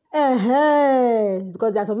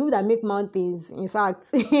 Because there are some people that make mountains. In fact,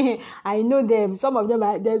 I know them. Some of them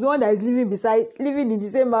there's one that is living in the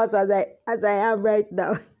same house as I am right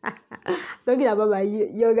now. Talking about my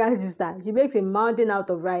younger sister. She makes a mountain out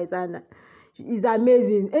of rice and it's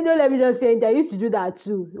amazing. And don't let me just say, I used to do that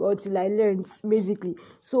too until I learned, basically.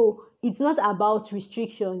 So it's not about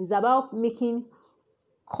restrictions, it's about making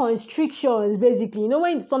constrictions, basically. You know,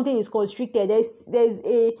 when something is constricted, there's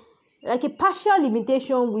a partial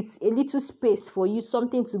limitation with a little space for you,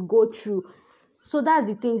 something to go through. So that's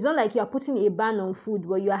the thing. It's not like you are putting a ban on food,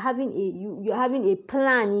 but you are having a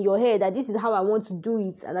plan in your head that this is how I want to do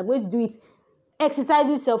it, and I'm going to do it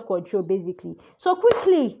exercising self-control, basically. So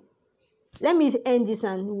quickly, let me end this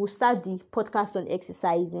and we'll start the podcast on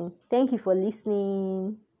exercising. Thank you for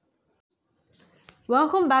listening.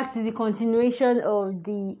 Welcome back to the continuation of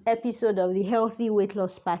the episode of the Healthy Weight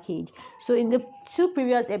Loss Package. So in the 2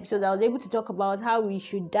 previous episodes, I was able to talk about how we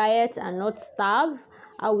should diet and not starve,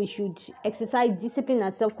 how we should exercise discipline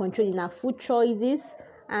and self-control in our food choices,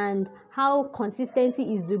 and how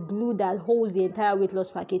consistency is the glue that holds the entire weight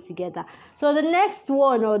loss package together. So the next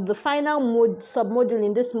one, or the final sub-module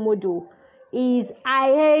in this module, is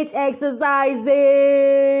I hate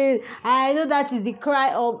exercising. I know that is the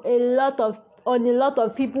cry of a lot of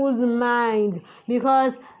people's minds,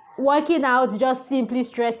 because working out just simply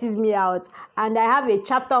stresses me out. And I have a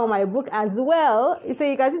chapter on my book as well, so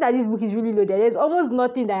you can see that this book is really loaded. There's almost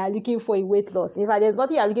nothing that you're looking for in weight loss. In fact, there's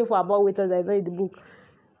nothing you're looking for about weight loss that is not in the book.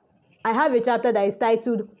 I have a chapter that is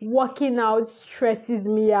titled "Working Out Stresses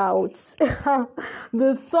Me Out."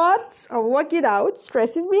 The thought of working out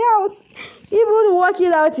stresses me out. Even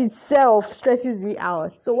working out itself stresses me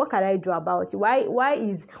out. So what can I do about it?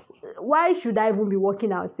 Why should I even be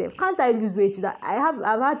working out safe? Can't I lose weight without?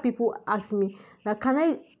 I've had people ask me that, can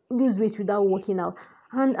I lose weight without working out?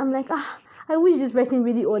 And I'm like, I wish this person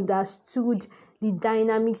really understood the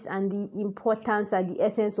dynamics and the importance and the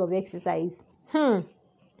essence of exercise.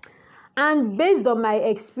 And based on my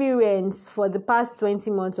experience for the past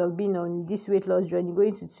 20 months of being on this weight loss journey,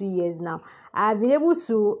 going to 2 years now, I've been able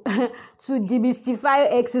to demystify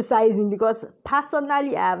exercising, because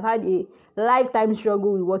personally I have had a lifetime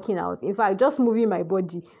struggle with working out. In fact, just moving my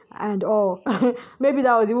body and all. Maybe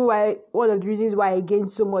that was even one of the reasons why I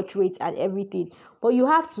gained so much weight and everything. But you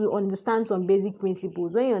have to understand some basic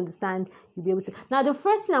principles. When you understand, you'll be able to. Now, the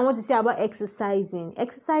first thing I want to say about exercising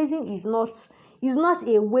is not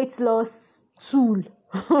a weight loss tool.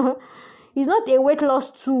 It's not a weight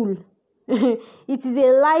loss tool. It is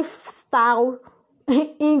a lifestyle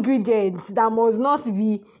ingredient that must not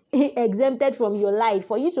be exempted from your life.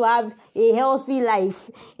 For you to have a healthy life,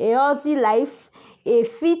 a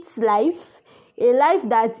fit life, a life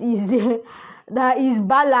that is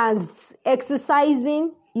balanced,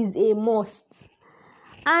 exercising is a must.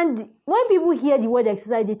 And when people hear the word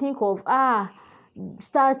exercise, they think of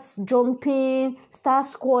start jumping, start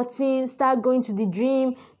squatting, start going to the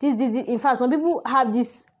gym. This. In fact, some people have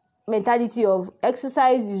this mentality of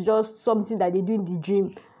exercise is just something that they do in the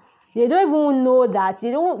gym. They don't even know that.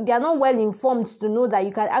 They are not well informed to know that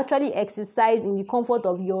you can actually exercise in the comfort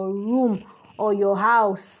of your room or your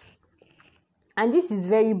house. And this is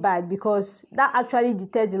very bad, because that actually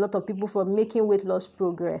deters a lot of people from making weight loss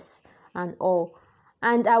progress and all.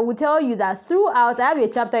 And I will tell you that throughout, I have a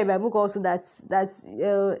chapter in my book also that's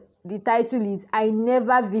the title is "I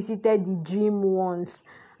Never Visited the Gym Once."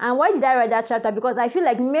 And why did I write that chapter? Because I feel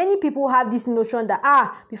like many people have this notion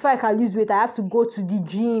that before I can lose weight, I have to go to the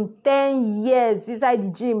gym 10 years inside the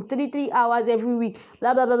gym, 3 hours every week,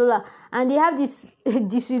 blah blah blah blah. And they have this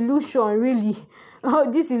disillusion, really.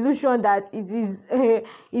 This illusion that it is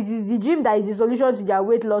the gym that is the solution to their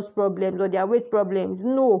weight loss problems or their weight problems.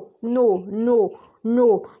 No,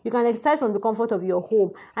 you can exercise from the comfort of your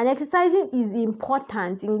home, and exercising is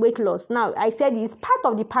important in weight loss. Now, I said it's part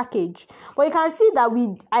of the package, but you can see that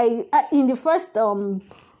in the first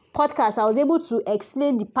podcast, I was able to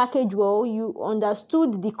explain the package well. You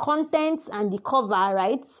understood the contents and the cover,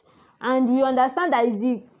 right? And we understand that is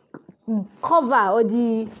the cover or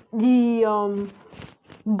the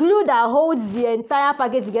glue that holds the entire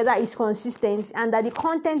package together is consistency, and that the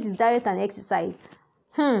content is diet and exercise.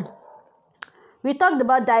 We talked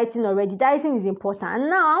about dieting already. Dieting is important. And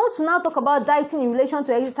now I want to talk about dieting in relation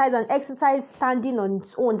to exercise, and exercise standing on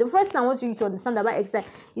its own. The first thing I want you to understand about exercise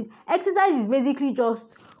is basically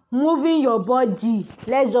just moving your body.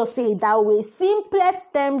 Let's just say it that way.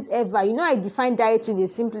 Simplest terms ever. I define diet in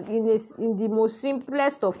the most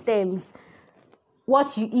simplest of terms.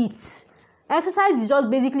 What you eat. Exercise is just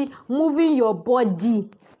basically moving your body.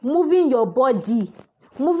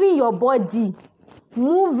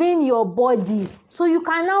 So you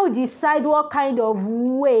can now decide what kind of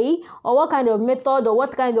way or what kind of method or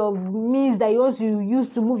what kind of means that you want to use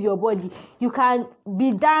to move your body. You can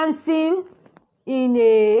be dancing in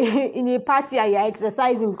a party and you're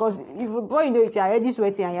exercising, because before you know it, you're already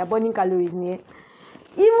sweating and you're burning calories near.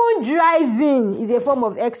 Even driving is a form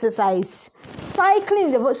of exercise.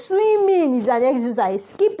 Cycling, swimming is an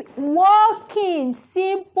exercise. Walking,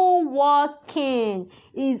 simple walking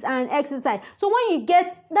is an exercise. So when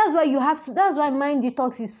that's why mind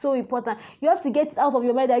detox is so important. You have to get it out of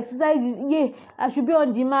your mind. Exercise is, I should be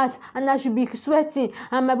on the mat and I should be sweating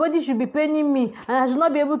and my body should be paining me and I should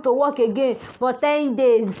not be able to walk again for 10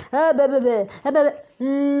 days.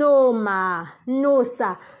 No,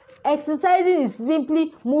 sir. Exercising is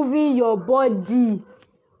simply moving your body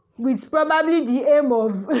with probably the aim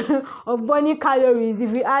of burning calories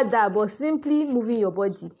if you add that, but simply moving your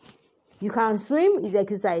body. You can swim is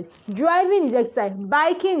exercise. Driving is exercise.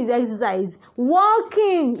 Biking is exercise.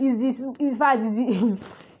 Walking is the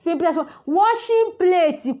simplest one. Washing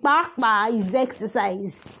plates is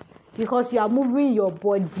exercise, because you are moving your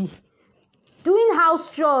body. Doing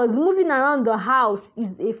house chores, moving around the house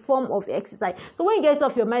is a form of exercise. So when you get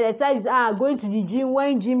off your mind, exercise is going to the gym,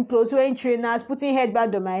 wearing gym clothes, wearing trainers, putting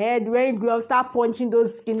headband on my head, wearing gloves, start punching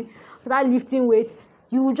those skin, start lifting weight.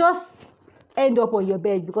 You will just end up on your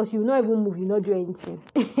bed because you will not even move, you will not do anything.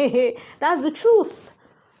 That's the truth.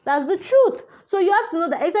 That's the truth. So you have to know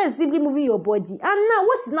that exercise is simply moving your body. And now,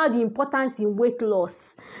 what is now the importance in weight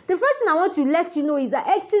loss? The first thing I want to let you know is that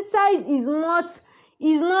exercise is not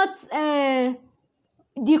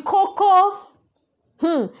the cocoa.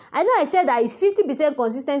 I know I said that it's 50%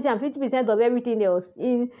 consistency and 50% of everything else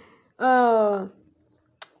in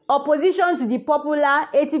opposition to the popular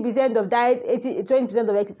 80% of diet, 20%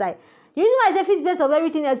 of exercise. The reason why I say 50% of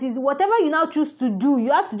everything else is whatever you now choose to do,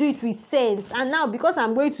 you have to do it with sense. And now, because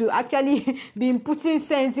I'm going to actually be putting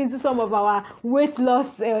sense into some of our weight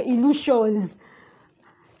loss illusions,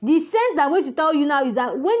 the sense that I'm going to tell you now is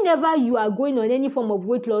that whenever you are going on any form of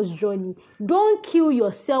weight loss journey, don't kill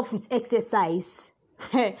yourself with exercise.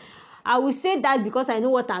 I will say that because I know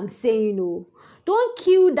what I'm saying. Don't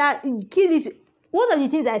kill it. One of the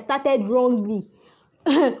things I started wrongly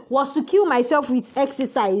was to kill myself with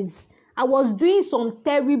exercise. I was doing some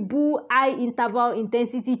terrible high interval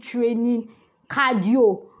intensity training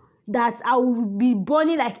cardio that I would be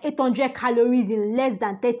burning like 800 calories in less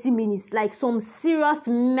than 30 minutes. Like some serious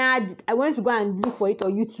mad. I went to go and look for it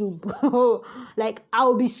on YouTube. Like I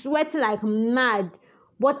would be sweating like mad.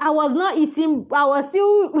 But I was not eating. I was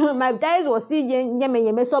still, my diet was still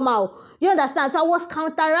yeme somehow. You understand? So I was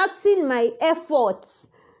counteracting my efforts.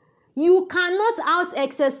 You cannot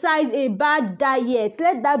out-exercise a bad diet.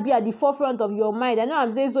 Let that be at the forefront of your mind. I know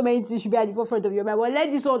I'm saying so many things should be at the forefront of your mind, but let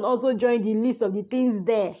this one also join the list of the things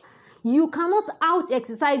there. You cannot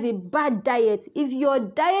out-exercise a bad diet. If your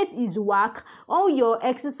diet is whack, all your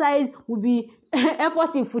exercise will be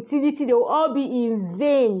efforts in futility. They will all be in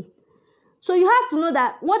vain. So you have to know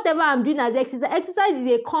that whatever I'm doing as exercise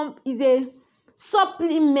is a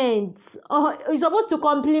supplement, or it's supposed to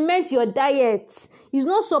complement your diet. It's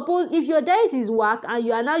not supposed, if your diet is whack and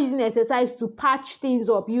you are now using exercise to patch things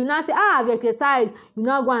up, you now say, I've exercised, you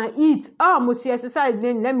now go and eat. Must you exercise,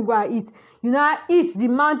 then let me go and eat. You now eat the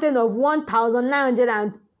mountain of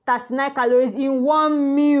 1,939 calories in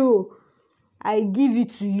one meal. I give it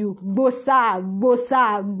to you. Bosa.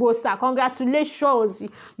 Congratulations.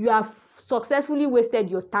 You have successfully wasted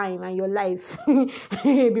your time and your life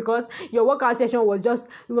because your workout session was just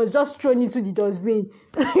thrown into the dustbin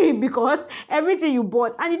because everything you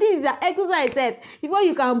bought. And the thing is that exercise itself, before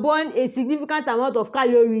you can burn a significant amount of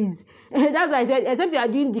calories, that's why I said, except you are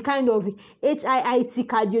doing the kind of HIIT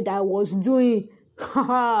cardio that I was doing.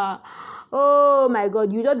 Oh my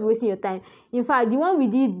God, you just be wasting your time. In fact, the one we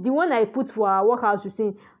did, the one I put for our workout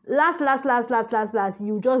routine, last,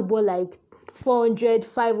 you just burn like 400,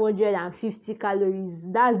 550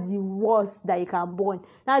 calories. That's the worst that you can burn.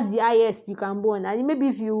 That's the highest you can burn. And maybe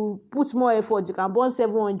if you put more effort, you can burn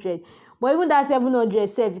 700. But even that 700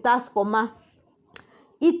 self, it has comma.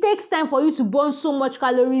 It takes time for you to burn so much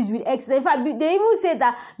calories with exercise. In fact, they even say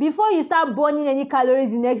that before you start burning any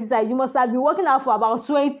calories in exercise, you must have been working out for about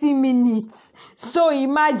 20 minutes. So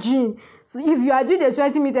imagine, if you are doing the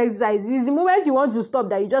 20-minute exercise, it's the moment you want to stop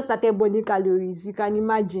that you just started burning calories. You can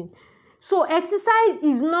imagine. So exercise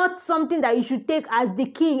is not something that you should take as the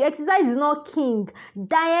king. Exercise is not king.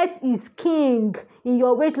 Diet is king in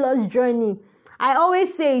your weight loss journey. I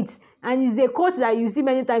always say it, and it's a quote that you see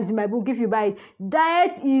many times in my book if you buy it.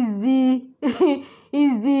 Diet is the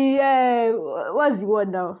what's the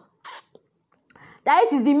word now?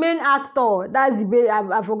 Diet is the main actor. That's the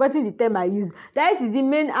I've forgotten the term I use. Diet is the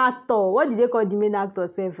main actor. What did they call the main actor?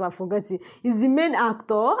 I've forgotten. It's the main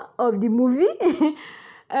actor of the movie.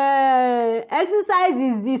 Exercise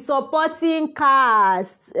is the supporting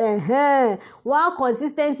cast, while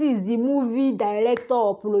consistency is the movie director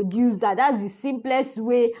or producer. That's the simplest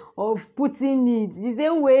way of putting it. The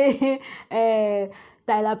same way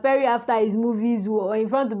Tyler Perry, after his movies,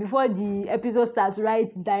 before the episode starts,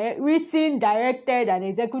 written, directed, and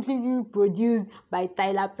executively produced by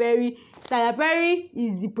Tyler Perry. Tyler Perry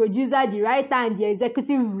is the producer, the writer, and the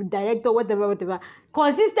executive director, whatever.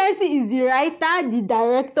 Consistency is the writer, the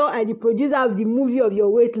director, and the producer of the movie of your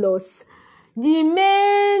weight loss. The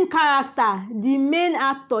main character, the main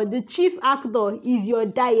actor, the chief actor is your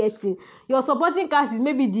dieting. Your supporting cast is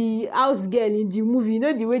maybe the house girl in the movie. You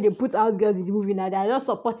know the way they put house girls in the movie now, they are just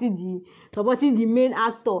supporting the main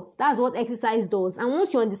actor. That's what exercise does. And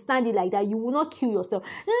once you understand it like that, you will not kill yourself.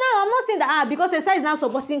 No, I'm not saying that because exercise is now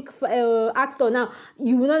supporting actor now,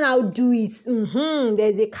 you will not now do it.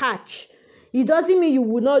 There's a catch. It doesn't mean you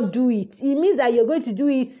will not do it. It means that you're going to do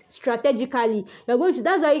it strategically. That's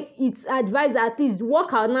why it's advised at least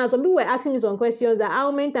work out now. Some people were asking me some questions that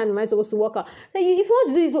how many times am I supposed to work out? If you want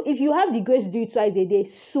to do this, if you have the grace to do it twice a day,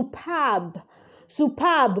 superb.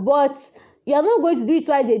 But you're not going to do it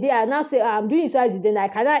twice a day and now say, I'm doing it twice a day and I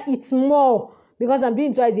cannot eat more because I'm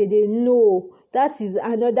doing it twice a day. No. that is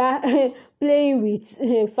another playing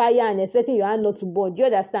with fire and expecting your hand not to burn. Do you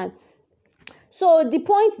understand? So the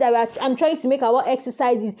point that I'm trying to make about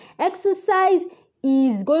exercise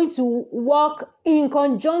is going to work in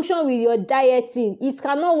conjunction with your dieting. It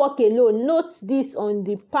cannot work alone. Note this on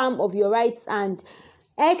the palm of your right hand.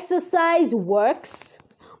 Exercise works,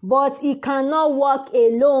 but it cannot work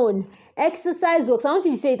alone. Exercise works. I want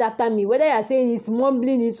you to say it after me, whether you're saying it,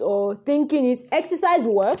 mumbling it, or thinking it. Exercise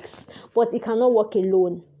works, but it cannot work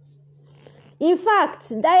alone. In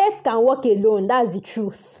fact, diet can work alone. That's the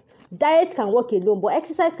truth. Diet can work alone, but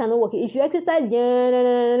exercise cannot work. If you exercise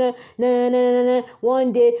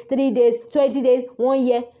 1 day, 3 days, 20 days, 1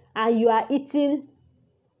 year, and you are eating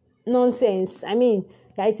nonsense, I mean,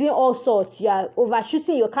 you are eating all sorts, you are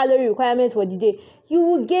overshooting your calorie requirements for the day, you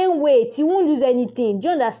will gain weight, you won't lose anything. Do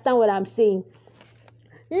you understand what I'm saying?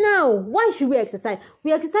 Now, why should we exercise?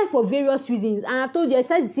 We exercise for various reasons, and I've told you,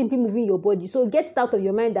 exercise is simply moving your body. So get it out of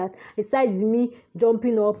your mind that exercise is me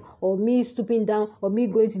jumping up, or me stooping down, or me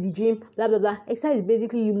going to the gym, blah blah blah. Exercise is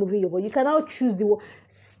basically you moving your body. You can now choose the word.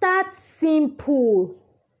 Start simple.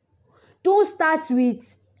 Don't start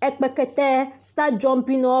with ekpekete, start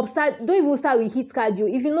jumping up, don't even start with HIIT cardio.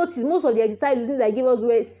 If you notice, most of the exercise routines I give us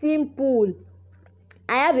were simple.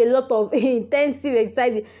 I have a lot of intensive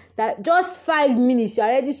exercise that just 5 minutes you're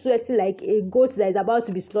already sweating like a goat that is about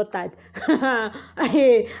to be slaughtered. I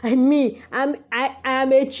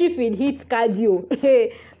am a chief in HIIT cardio.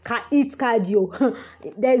 HIIT cardio.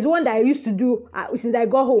 There's one that I used to do since I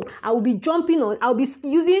got home. I'll be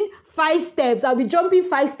using 5 steps. I'll be jumping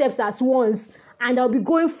 5 steps at once, and I'll be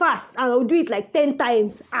going fast, and I'll do it like 10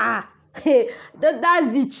 times.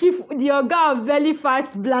 That's the organ of belly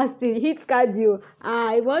fat blasting, HIIT cardio.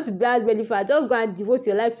 If you want to blast belly fat, just go and devote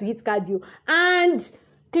your life to HIIT cardio and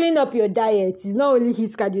clean up your diet. It's not only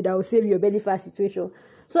HIIT cardio that will save your belly fat situation.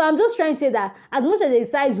 So I'm just trying to say that as much as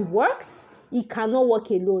exercise works, it cannot work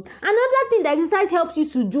alone. Another thing that exercise helps you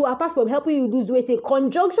to do, apart from helping you lose weight in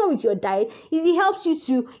conjunction with your diet, is it helps you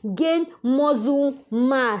to gain muscle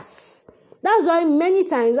mass. That's why many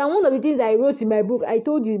times, and one of the things I wrote in my book, I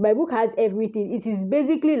told you, my book has everything. It is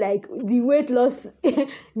basically like the weight loss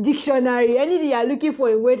dictionary. Anything you're looking for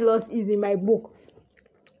in weight loss is in my book.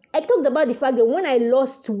 I talked about the fact that when I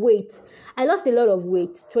lost weight, I lost a lot of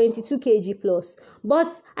weight, 22 kg plus.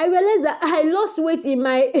 But I realized that I lost weight in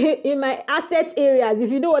my asset areas, if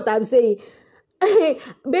you know what I'm saying.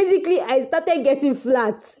 Basically, I started getting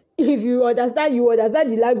flat. If you understand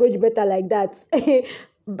the language better like that.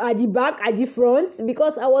 At the back, at the front,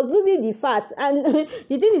 because I was losing the fat. And the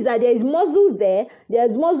thing is that there is muscle there.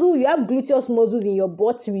 There's muscle. You have gluteus muscles in your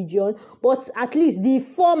butt region, but at least the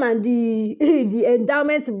form and the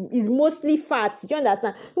endowment is mostly fat. Do you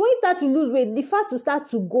understand? When you start to lose weight, the fat will start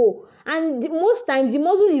to go. And most times, the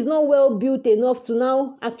muscle is not well built enough to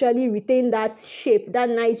now actually retain that shape, that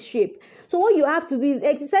nice shape. So what you have to do is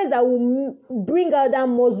exercise that will bring out that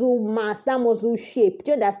muscle mass, that muscle shape.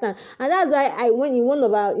 Do you understand? And that's why I went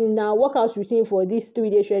in our workout routine for this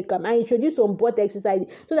 3-day shred camp, I introduced some butt exercise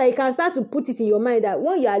so that you can start to put it in your mind that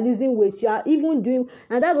when you are losing weight, you are even doing,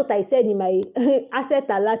 and that's what I said in my asset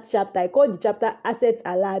alert chapter. I called the chapter asset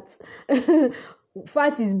alert.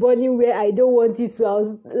 Fat is burning where I don't want it. So I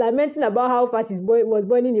was lamenting about how fat was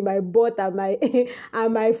burning in my butt and my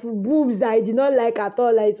boobs. I did not like at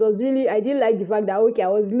all. Like, it was really, I didn't like the fact that I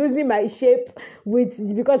was losing my shape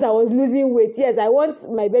because I was losing weight. Yes, I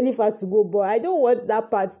want my belly fat to go, but I don't want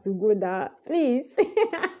that part to go now. Please.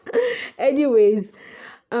 Anyways,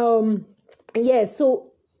 so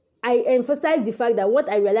I emphasized the fact that what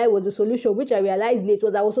I realized was the solution, which I realized late,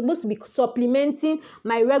 was I was supposed to be supplementing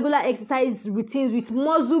my regular exercise routines with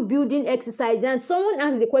muscle building exercise. And someone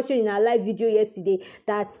asked the question in our live video yesterday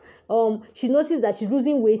that she noticed that she's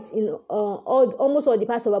losing weight in almost all the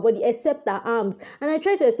parts of her body except her arms. And I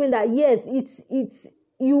tried to explain that yes, it's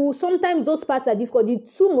you sometimes those parts are difficult. The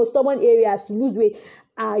two most stubborn areas to lose weight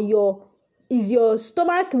are your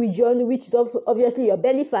stomach region, which is obviously your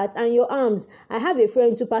belly fat, and your arms. I have a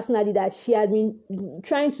friend too personally that she has been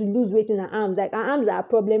trying to lose weight in her arms. Like, her arms are a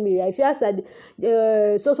problem area. If you ask her,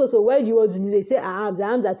 where do you want to lose? They say her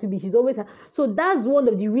arms are too big. She's always, so that's one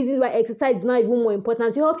of the reasons why exercise is now even more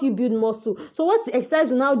important to help you build muscle. So what exercise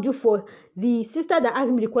will now do for the sister that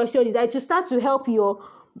asked me the question is that to start to help your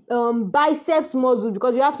biceps muscles,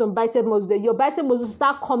 because you have some bicep muscles there, your bicep muscles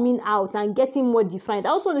start coming out and getting more defined.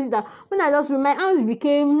 I also noticed that when I lost weight, my arms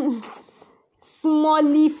became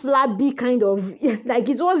smally, flabby, kind of like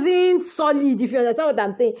it wasn't solid, if you understand what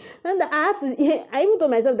I'm saying. And I even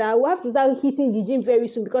told myself that I will have to start hitting the gym very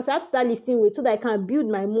soon because I have to start lifting weight so that I can build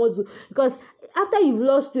my muscle, because after you've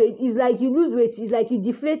lost weight, it's like you lose weight, it's like you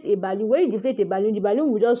deflate a balloon. When you deflate a balloon, the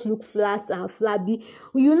balloon will just look flat and flabby.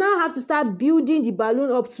 You now have to start building the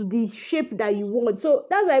balloon up to the shape that you want. So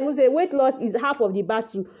that's why I even say weight loss is half of the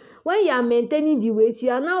battle. When you are maintaining the weight,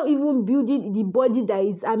 you are now even building the body that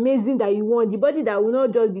is amazing that you want, the body that will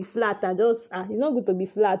not just be flat and just it's not good to be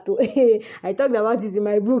flat too. I talked about it in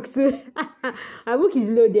my book too. My book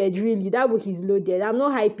is loaded, really. That book is loaded. I'm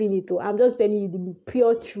not hyping it too. I'm just telling you the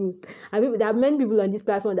pure truth. And there are many people on this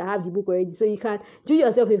platform that have the book already, so you can do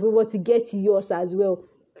yourself a favor to get yours as well.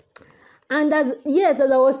 And as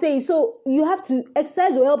I was saying, so you have to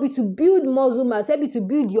exercise will help you to build muscle mass, help you to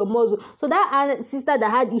build your muscle. So that sister that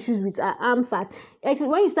had issues with her arm fat, when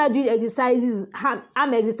you start doing exercises,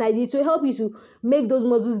 arm exercises, to help you to make those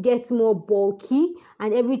muscles get more bulky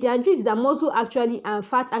and everything. And truth is that muscle actually and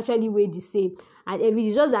fat actually weigh the same, and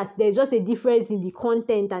everything. Just that there's just a difference in the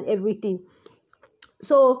content and everything.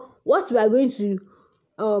 So what we are going to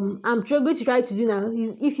I'm going to try to do now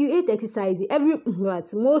is, if you hate exercising,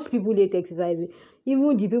 most people hate exercising,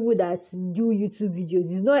 even the people that do YouTube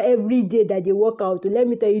videos. It's not every day that they work out. Let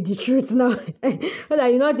me tell you the truth now. So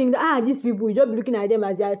that you not think that these people, you just be looking at them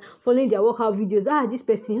as they are following their workout videos. This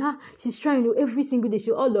person, she's trying to every single day.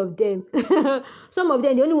 Show all of them. Some of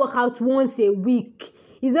them, they only work out once a week.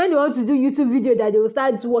 It's when they want to do YouTube video that they will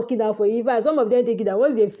start working out for you. In fact, some of them take it that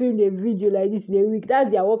once they film a video like this in a week,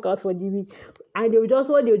 that's their workout for the week. And what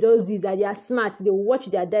they'll just do is that they are smart. They will watch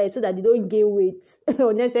their diet so that they don't gain weight,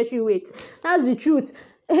 unnecessary weight. That's the truth.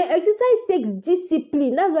 Exercise takes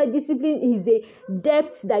discipline. That's why discipline is a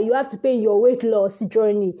debt that you have to pay in your weight loss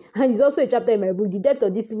journey. And it's also a chapter in my book, the debt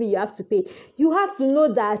of discipline you have to pay. You have to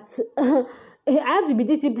know that I have to be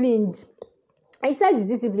disciplined. Exercise is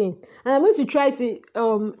discipline. And I'm going to try to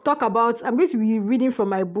I'm going to be reading from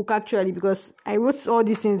my book actually, because I wrote all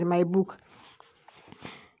these things in my book.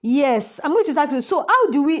 Yes, I'm going to start with, so how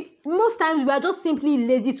do we, most times we are just simply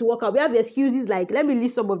lazy to work out. We have excuses like, let me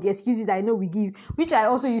list some of the excuses I know we give, which I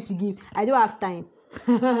also used to give. I don't have time.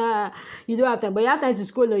 You don't have time, but you have time to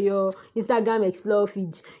scroll on your Instagram Explore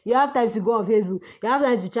feed. You have time to go on Facebook. You have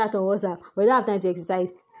time to chat on WhatsApp, but you don't have time to exercise.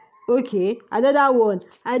 Okay, another one.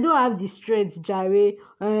 I don't have the strength, Jare. You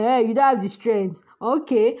don't have the strength.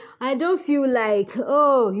 Okay, I don't feel like.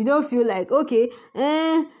 Oh, you don't feel like. Okay,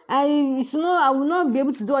 I will not be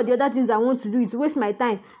able to do all the other things I want to do. It's waste my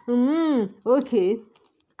time. Okay,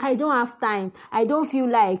 I don't have time. I don't feel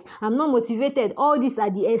like. I'm not motivated. All these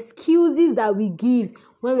are the excuses that we give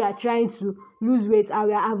when we are trying to lose weight and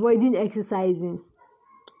we are avoiding exercising.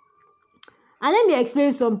 And let me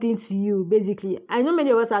explain something to you. Basically, I know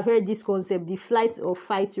many of us have heard this concept, the flight or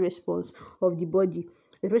fight response of the body,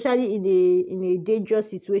 especially in a dangerous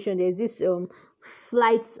situation. There's this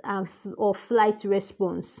flight or flight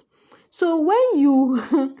response. So when you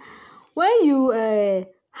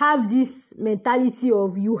have this mentality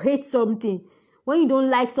of you hate something, when you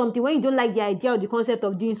don't like something, when you don't like the idea or the concept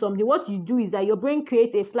of doing something, what you do is that your brain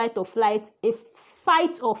creates a fight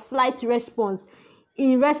or flight response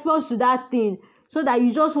in response to that thing, so that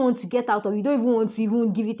you just want to get out of it. You don't even want to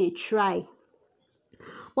even give it a try.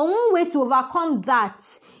 But one way to overcome that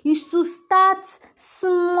is to start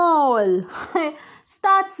small.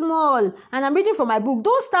 Start small. And I'm reading from my book.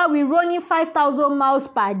 Don't start with running 5,000 miles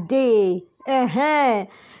per day.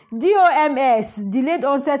 DOMS, delayed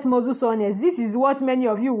onset muscle soreness. This is what many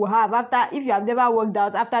of you will have if you have never worked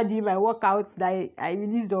out after doing my workout that I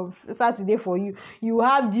released on Saturday for you. You will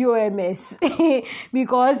have DOMS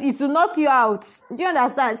because it will knock you out. Do you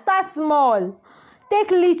understand? Start small.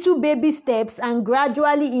 Take little baby steps and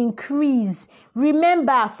gradually increase.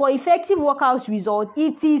 Remember, for effective workout results,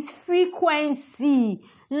 it is frequency,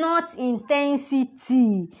 not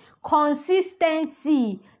intensity.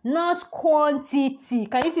 Consistency, not quantity.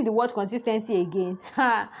 Can you see the word consistency again?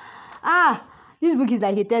 This book is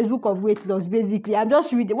like a textbook of weight loss, basically. I'm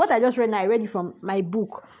just reading what I just read now. I read it from my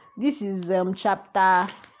book. This is chapter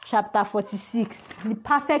 46, the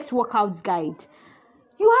perfect workouts guide.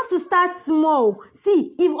 You have to start small.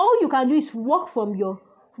 See, if all you can do is walk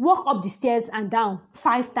up the stairs and down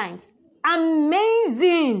 5 times,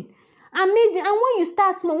 amazing. And when you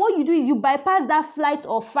start small, what you do is you bypass that flight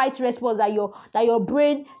or fight response that your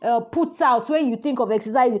brain puts out when you think of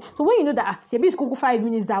exercising. So when you know that maybe it's 5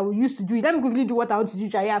 minutes that we used to do it, let me quickly do what I want to do,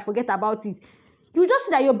 Jare, and forget about it. You just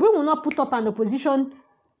see that your brain will not put up an opposition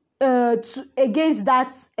against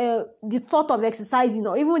that the thought of exercising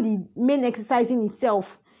or even the main exercising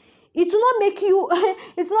itself. It will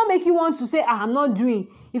not make you want to say, I'm not doing.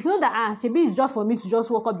 If you know that maybe it's just for me to just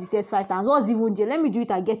walk up the stairs 5 times, what's even there? Let me do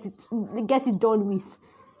it and get it done with.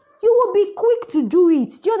 You will be quick to do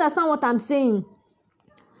it. Do you understand what I'm saying?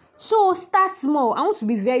 So start small. I want to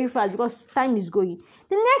be very fast because time is going.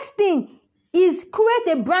 The next thing is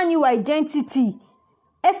create a brand new identity.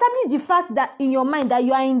 Establish the fact that in your mind that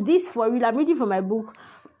you are in this for real. I'm reading from my book.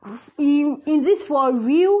 In this for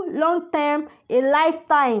real, long term, a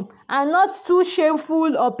lifetime, and not 2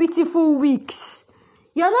 shameful or pitiful weeks.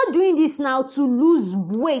 You are not doing this now to lose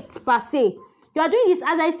weight per se. You are doing this,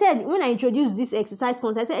 as I said when I introduced this exercise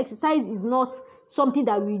concept. I said exercise is not something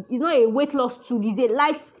that is not a weight loss tool. It's a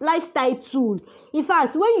lifestyle tool. In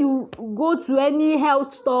fact, when you go to any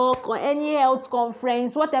health talk or any health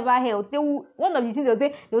conference, whatever health, one of the things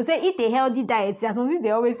they will say eat a healthy diet. There's something they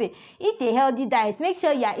always say, eat a healthy diet. Make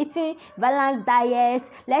sure you are eating balanced diet.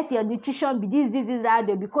 Let your nutrition be this, that.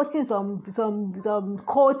 They'll be quoting some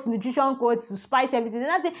quotes, nutrition quotes to spice everything. And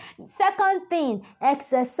that's the second thing,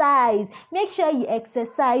 exercise. Make sure you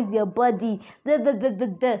exercise your body.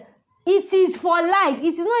 It is for life.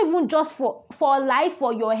 It is not even just for life,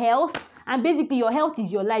 for your health. And basically, your health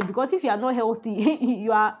is your life. Because if you are not healthy,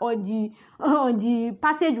 you are on the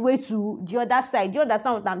passageway to the other side. Do you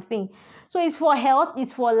understand what I'm saying? So it's for health.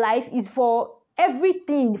 It's for life. It's for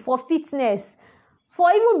everything. For fitness. For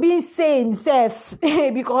even being sane, safe.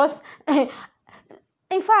 Because in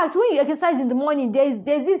fact, when you exercise in the morning, there's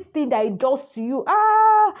this thing that it does to you.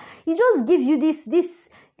 It just gives you this.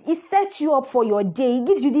 It sets you up for your day. It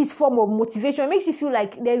gives you this form of motivation. It makes you feel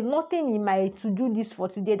like there's nothing in my to-do list for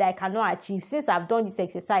today that I cannot achieve since I've done this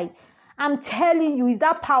exercise. I'm telling you, is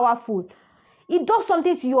that powerful? It does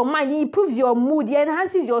something to your mind. It improves your mood. It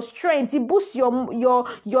enhances your strength. It boosts your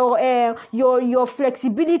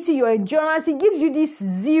flexibility, your endurance. It gives you this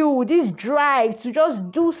zeal, this drive to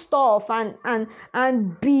just do stuff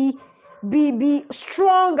and be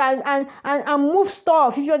strong and move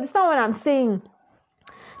stuff. If you understand what I'm saying.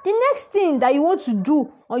 The next thing that you want to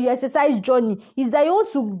do on your exercise journey is that you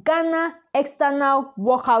want to garner external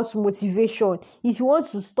workout motivation. If you want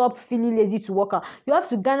to stop feeling lazy to work out, you have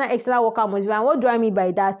to garner external workout motivation. And what do I mean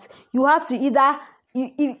by that? You have to either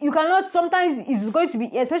you cannot, sometimes it's going to be,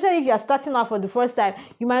 especially if you are starting out for the first time,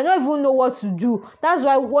 you might not even know what to do. That's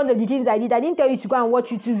why one of the things I did, I didn't tell you to go and watch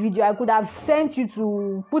YouTube video. I could have sent you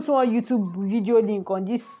to put one YouTube video link on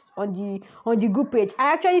the group page.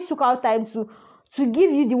 I actually took out time to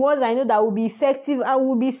give you the ones I know that will be effective and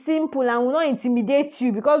will be simple and will not intimidate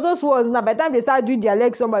you, because those ones now, by the time they start doing their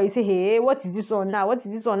legs, somebody say, hey, what is this one now? What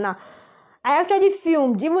is this one now? I actually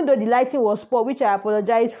filmed, even though the lighting was poor, which I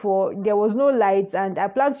apologize for. There was no lights, and I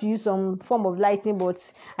planned to use some form of lighting, but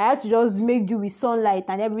I had to just make do with sunlight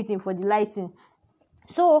and everything for the lighting.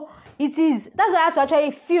 So that's why I had to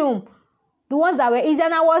actually film the ones that were easy,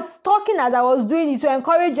 and I was talking as I was doing it to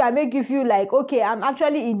encourage you and make you feel like, okay, I'm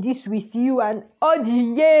actually in this with you, and all the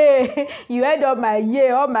yay, you heard all my yay,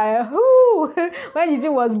 all my whoo, when the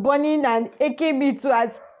thing was burning and aching me too,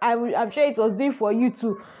 as I'm sure it was doing for you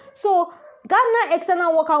too. So garner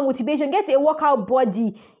external workout motivation, get a workout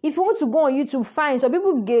body. If you want to go on YouTube, fine. So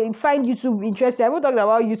people find YouTube interesting. I haven't talked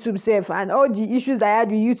about YouTube self and all the issues I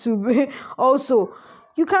had with YouTube also.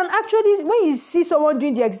 You can actually, when you see someone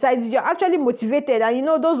doing the exercises, you're actually motivated. And you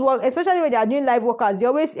know those work, especially when they are doing live workouts, they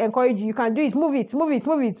always encourage you. You can do it, move it,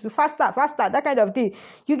 faster, that kind of thing.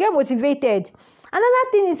 You get motivated.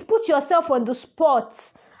 Another thing is put yourself on the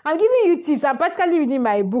spot. I'm giving you tips. I'm practically reading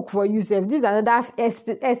my book for you, Seth. This is another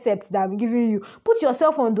excerpt that I'm giving you. Put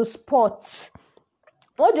yourself on the spot.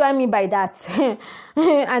 What do I mean by that?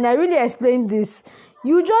 And I really explained this.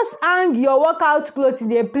 You just hang your workout clothes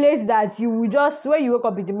in a place that you will just, when you wake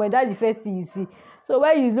up in the morning, that's the first thing you see. So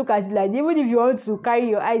when you look at it like, even if you want to carry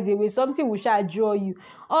your eyes away, something will shall draw you.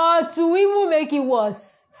 Or to even make it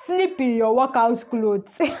worse, sleep in your workout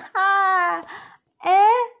clothes. Sleep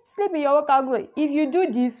in your workout clothes. If you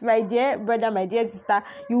do this, my dear brother, my dear sister,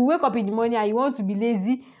 you wake up in the morning and you want to be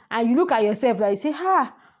lazy, and you look at yourself like, you say,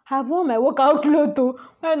 I've worn my workout clothes too.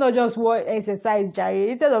 Why not just wear exercise,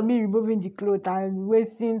 Jerry? Instead of me removing the clothes and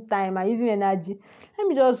wasting time and using energy, let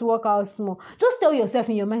me just work out small. Just tell yourself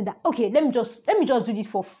in your mind that, okay, let me just do this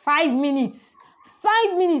for 5 minutes.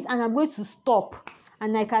 5 minutes, and I'm going to stop.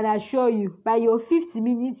 And I can assure you, by your 50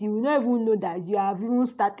 minutes, you will not even know that you have even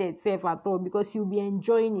started self at all, because you'll be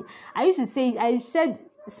enjoying it. I said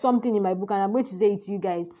something in my book, and I'm going to say it to you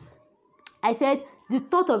guys. I said, the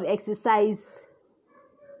thought of exercise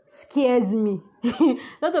scares me.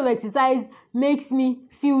 Thought of exercise makes me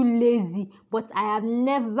feel lazy, but I have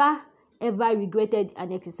never ever regretted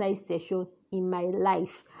an exercise session in my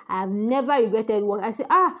life. I have never regretted what I say.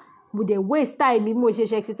 Would they waste time in motion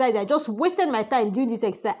exercise? I just wasted my time doing this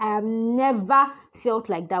exercise. I have never felt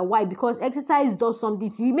like that. Why? Because exercise does something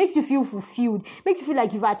to you. It makes you feel fulfilled. It makes you feel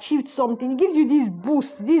like you've achieved something. It gives you this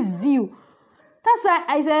boost, this zeal. That's why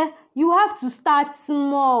I said you have to start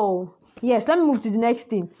small. Yes, let me move to the next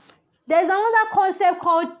thing. There's another concept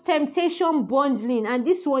called temptation bundling, and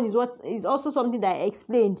this one is also something that I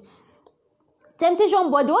explained.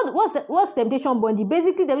 Temptation bundling. What's temptation bundling?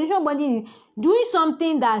 Basically, temptation bundling is doing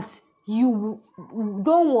something that you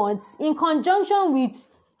don't want in conjunction with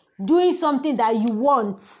doing something that you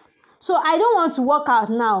want. So I don't want to work out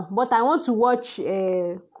now, but I want to watch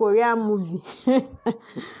a Korean movie.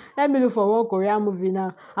 Let me look for one Korean movie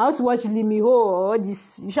now. I want to watch Lee Min-ho or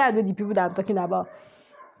this. You should know the people that I'm talking about.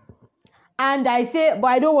 And I say, but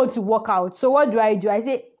I don't want to work out. So what do? I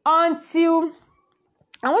say, until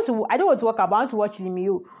I don't want to work out, but I want to watch Lee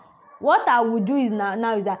Min-ho. What I would do is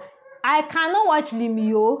now is that I cannot watch Lee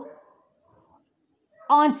Min-ho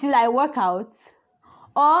until I work out,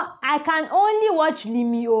 or I can only watch Lee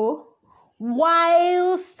Min-ho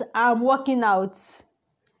whilst I'm working out.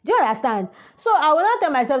 Do you understand? So I will not tell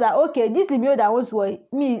myself that, okay, this Lee Min-ho that wants to watch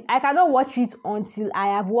me, I cannot watch it until I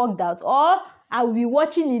have worked out, or I will be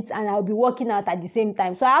watching it and I'll be working out at the same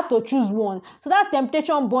time. So I have to choose one. So that's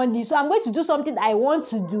temptation bonding. So I'm going to do something I want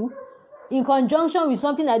to do in conjunction with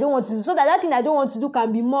something I don't want to do, so that thing I don't want to do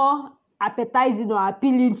can be more appetizing or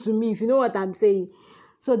appealing to me, if you know what I'm saying.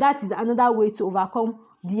 So that is another way to overcome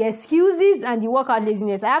the excuses and the workout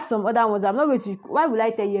laziness. I have some other ones. I'm not going to. Why would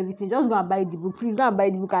I tell you everything? Just go and buy the book. Please go and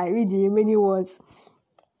buy the book and read the remaining ones.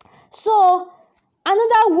 So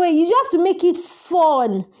another way, you have to make it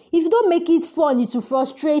fun. If you don't make it fun, it will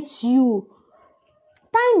frustrate you.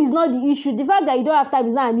 Time is not the issue. The fact that you don't have time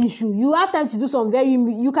is not an issue. You have time to do some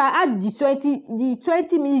you can add the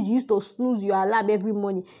 20 minutes you used to snooze your alarm every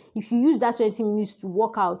morning. If you use that 20 minutes to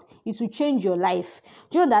work out, it will change your life.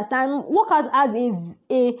 Do you understand? Workout has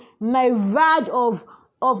a myriad of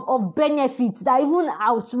benefits that even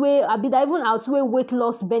outweigh weight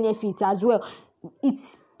loss benefits as well.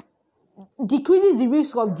 It decreases the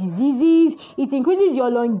risk of diseases, it increases your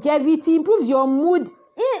longevity, improves your mood,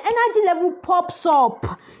 energy level pops up,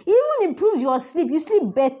 even improves your sleep. You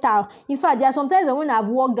sleep better. In fact, there are sometimes when I've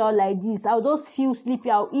worked out like this, I'll just feel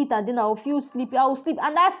sleepy. I'll eat and then I'll feel sleepy. I'll sleep,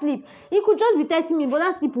 and that sleep, it could just be 30 minutes, but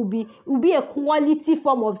that sleep will be a quality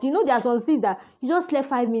form of, there are some sleep that you just slept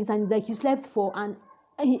 5 minutes and like you slept for an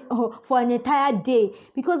entire day,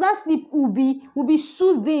 because that sleep will be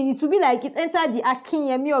soothing. It will be like it entered the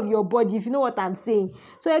akinyemi of your body, if you know what I'm saying.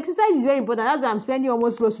 So exercise is very important. That's why I'm spending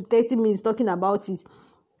almost close to 30 minutes talking about it.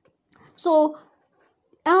 So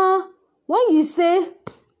when you say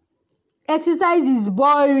exercise is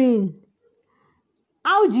boring,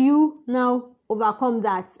 how do you now overcome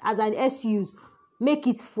that as an excuse? Make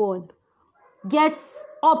it fun. Get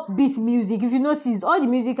upbeat music. If you notice, all the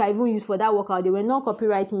music I even used for that workout, they were not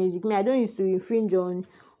copyright music. I don't used to infringe on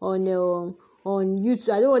YouTube.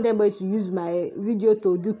 I don't want anybody to use my video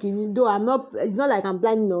to do killing. Though it's not like I'm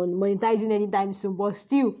planning on monetizing anytime soon, but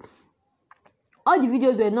still, all the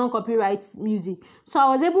videos were non-copyright music. So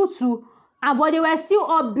I was able to, but they were still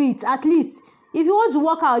upbeat. At least, if you want to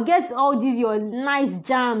work out, get all these your nice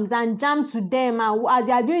jams and jam to them. And as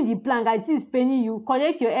you are doing the plank, I see it's paining you,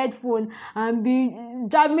 connect your headphone and be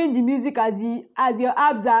jamming the music as your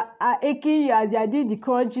abs are aching you, as you are doing the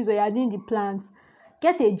crunches or you are doing the planks.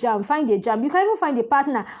 Get a jam, find a jam. You can even find a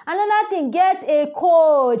partner. Another thing, get a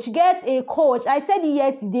coach. I said it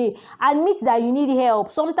yesterday. Admit that you need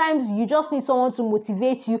help. Sometimes you just need someone to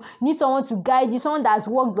motivate you. You need someone to guide you, someone that's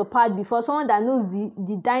walked the path before, someone that knows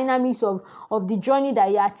the dynamics of the journey that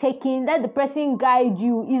you are taking. Let the person guide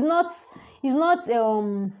you. It's not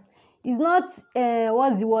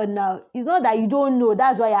what's the word now? It's not that you don't know,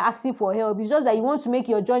 that's why you're asking for help. It's just that you want to make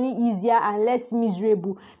your journey easier and less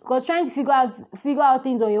miserable, because trying to figure out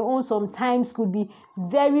things on your own sometimes could be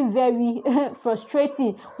very, very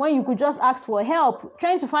frustrating, when you could just ask for help.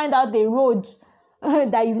 Trying to find out the road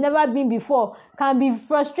that you've never been before can be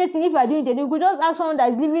frustrating. If you are doing it, you could just ask someone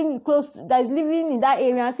that's living in that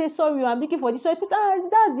area and say, sorry, I'm looking for this. So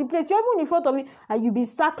that's the place. You're even in front of me and you'll be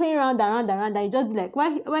circling around and you just be like,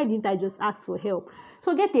 why didn't I just ask for help?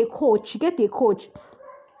 So get a coach.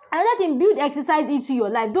 Another thing, build exercise into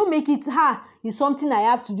your life. Don't make it it's something I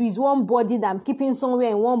have to do. It's one body that I'm keeping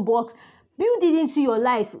somewhere in one box. Build it into your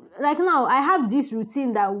life. Like now, I have this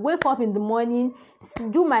routine that wake up in the morning,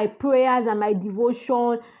 do my prayers and my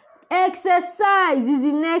devotion. Exercise is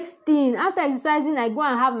the next thing. After exercising, I go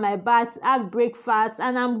and have my bath, have breakfast,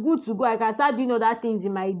 and I'm good to go. I can start doing other things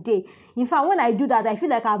in my day. In fact, when I do that, I feel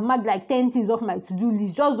like I've marked like 10 things off my to-do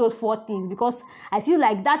list, just those 4 things, because I feel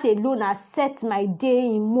like that alone has set my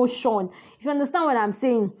day in motion. If you understand what I'm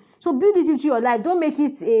saying. So build it into your life. Don't make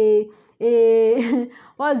it a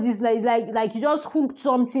what's this, like, it's like you just hooked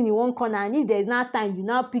something in one corner, and if there's not time, you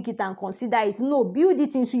now pick it and consider it. No, build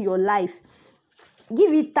it into your life.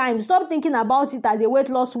 Give it time. Stop thinking about it as a weight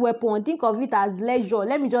loss weapon. Think of it as leisure.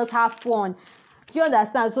 Let me just have fun. Do you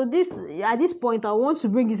understand? So at this point, I want to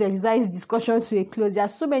bring this exercise discussion to a close. There are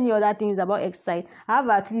so many other things about exercise. I have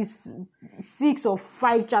at least 6 or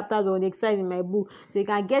 5 chapters on exercise in my book, so you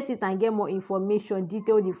can get it and get more information,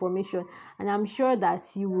 detailed information. And I'm sure that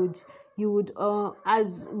you would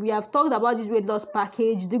as we have talked about this weight loss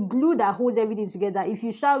package, the glue that holds everything together. If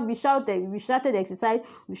we shouted exercise,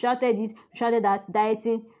 we shouted this, we shouted that,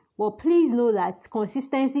 dieting. But please know that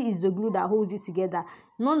consistency is the glue that holds it together.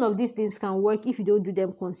 None of these things can work if you don't do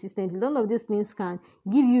them consistently. None of these things can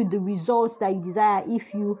give you the results that you desire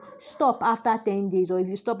if you stop after 10 days or if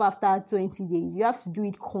you stop after 20 days. You have to do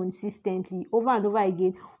it consistently over and over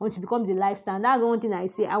again until it becomes a lifestyle. And that's one thing I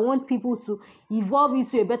say. I want people to evolve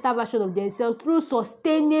into a better version of themselves through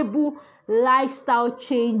sustainable lifestyle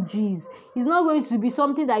changes. It's not going to be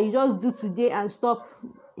something that you just do today and stop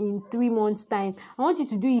in 3 months time. I want you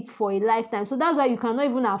to do it for a lifetime. So that's why you cannot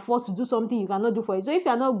even afford to do something you cannot do for it. So if you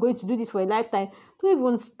are not going to do this for a lifetime, don't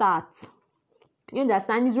even start. You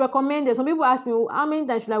understand? It's recommended. Some people ask me, how many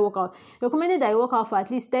times should I work out? Recommended that I work out for at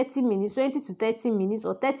least 30 minutes, 20 to 30 minutes,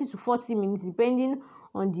 or 30 to 40 minutes, depending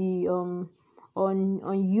on the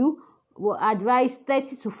on you. Will advise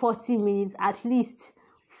 30 to 40 minutes at least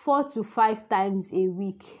 4 to 5 times a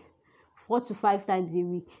week. 4 to 5 times a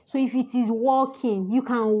week. So if it is walking, you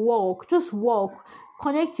can walk. Just walk.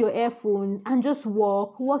 Connect your earphones and just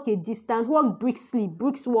walk a distance, walk briskly,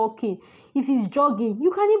 brisk walking. If it's jogging,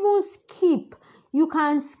 you can even skip. You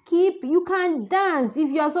can dance.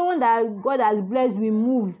 If you are someone that God has blessed with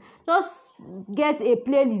moves, just get a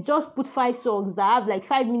playlist, just put 5 songs that have like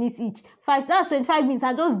 5 minutes each. That's 25 minutes,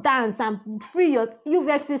 and just dance and free yourself. You've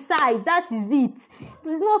exercised. That is it.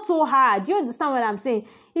 It's not so hard. Do you understand what I'm saying?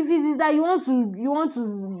 If it is that you want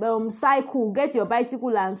to cycle, get your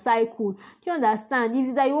bicycle and cycle. Do you understand? If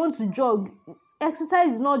it's that you want to jog,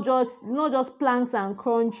 exercise is not just planks and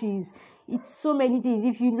crunches. It's so many things.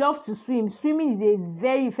 If you love to swim, swimming is a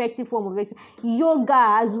very effective form of exercise.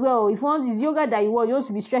 Yoga as well. If it's yoga that you want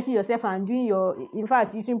to be stretching yourself and doing in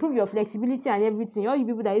fact, you should improve your flexibility and everything. All you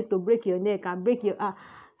people that used to break your neck and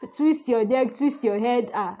twist your neck, twist your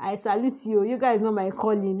head, I salute you. Yoga is not my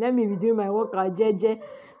calling. Let me be doing my workout, jeje.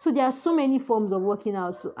 So there are so many forms of working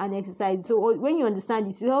out and exercise. So when you understand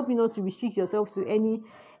this, it will help you not to restrict yourself to any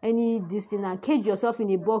this thing and cage yourself in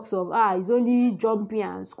a box of it's only jumping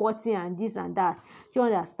and squatting and this and that. Do you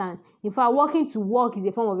understand? In fact, walking to work is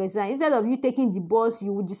a form of exercise. Instead of you taking the bus,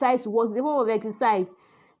 you would decide to walk. It's a form of exercise.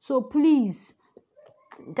 So please,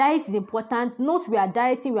 diet is important. Note, we are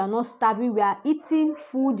dieting, we are not starving. We are eating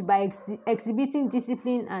food by exhibiting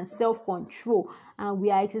discipline and self-control, and we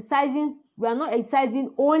are exercising. We are not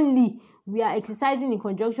exercising only, we are exercising in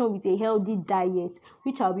conjunction with a healthy diet,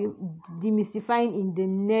 which I'll be demystifying in the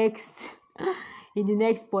next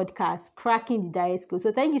podcast, Cracking the Diet Code.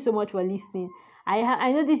 So thank you so much for listening.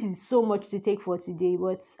 I know this is so much to take for today,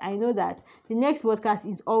 but I know that the next podcast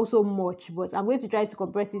is also much, but I'm going to try to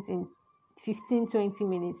compress it in 15-20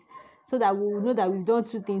 minutes so that we will know that we've done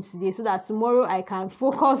 2 things today, so that tomorrow I can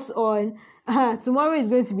focus on tomorrow is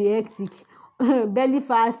going to be hectic. Belly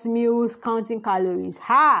fat, meals, counting calories.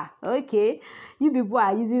 Okay, you people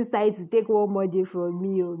are using style to take one more day from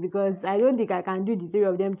me, because I don't think I can do the 3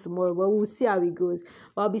 of them tomorrow, but we'll see how it goes.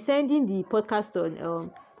 But I'll be sending the podcast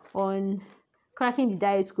on Cracking the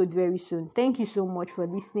Diet Code very soon. Thank you so much for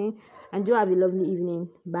listening, and do have a lovely evening.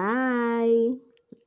 Bye.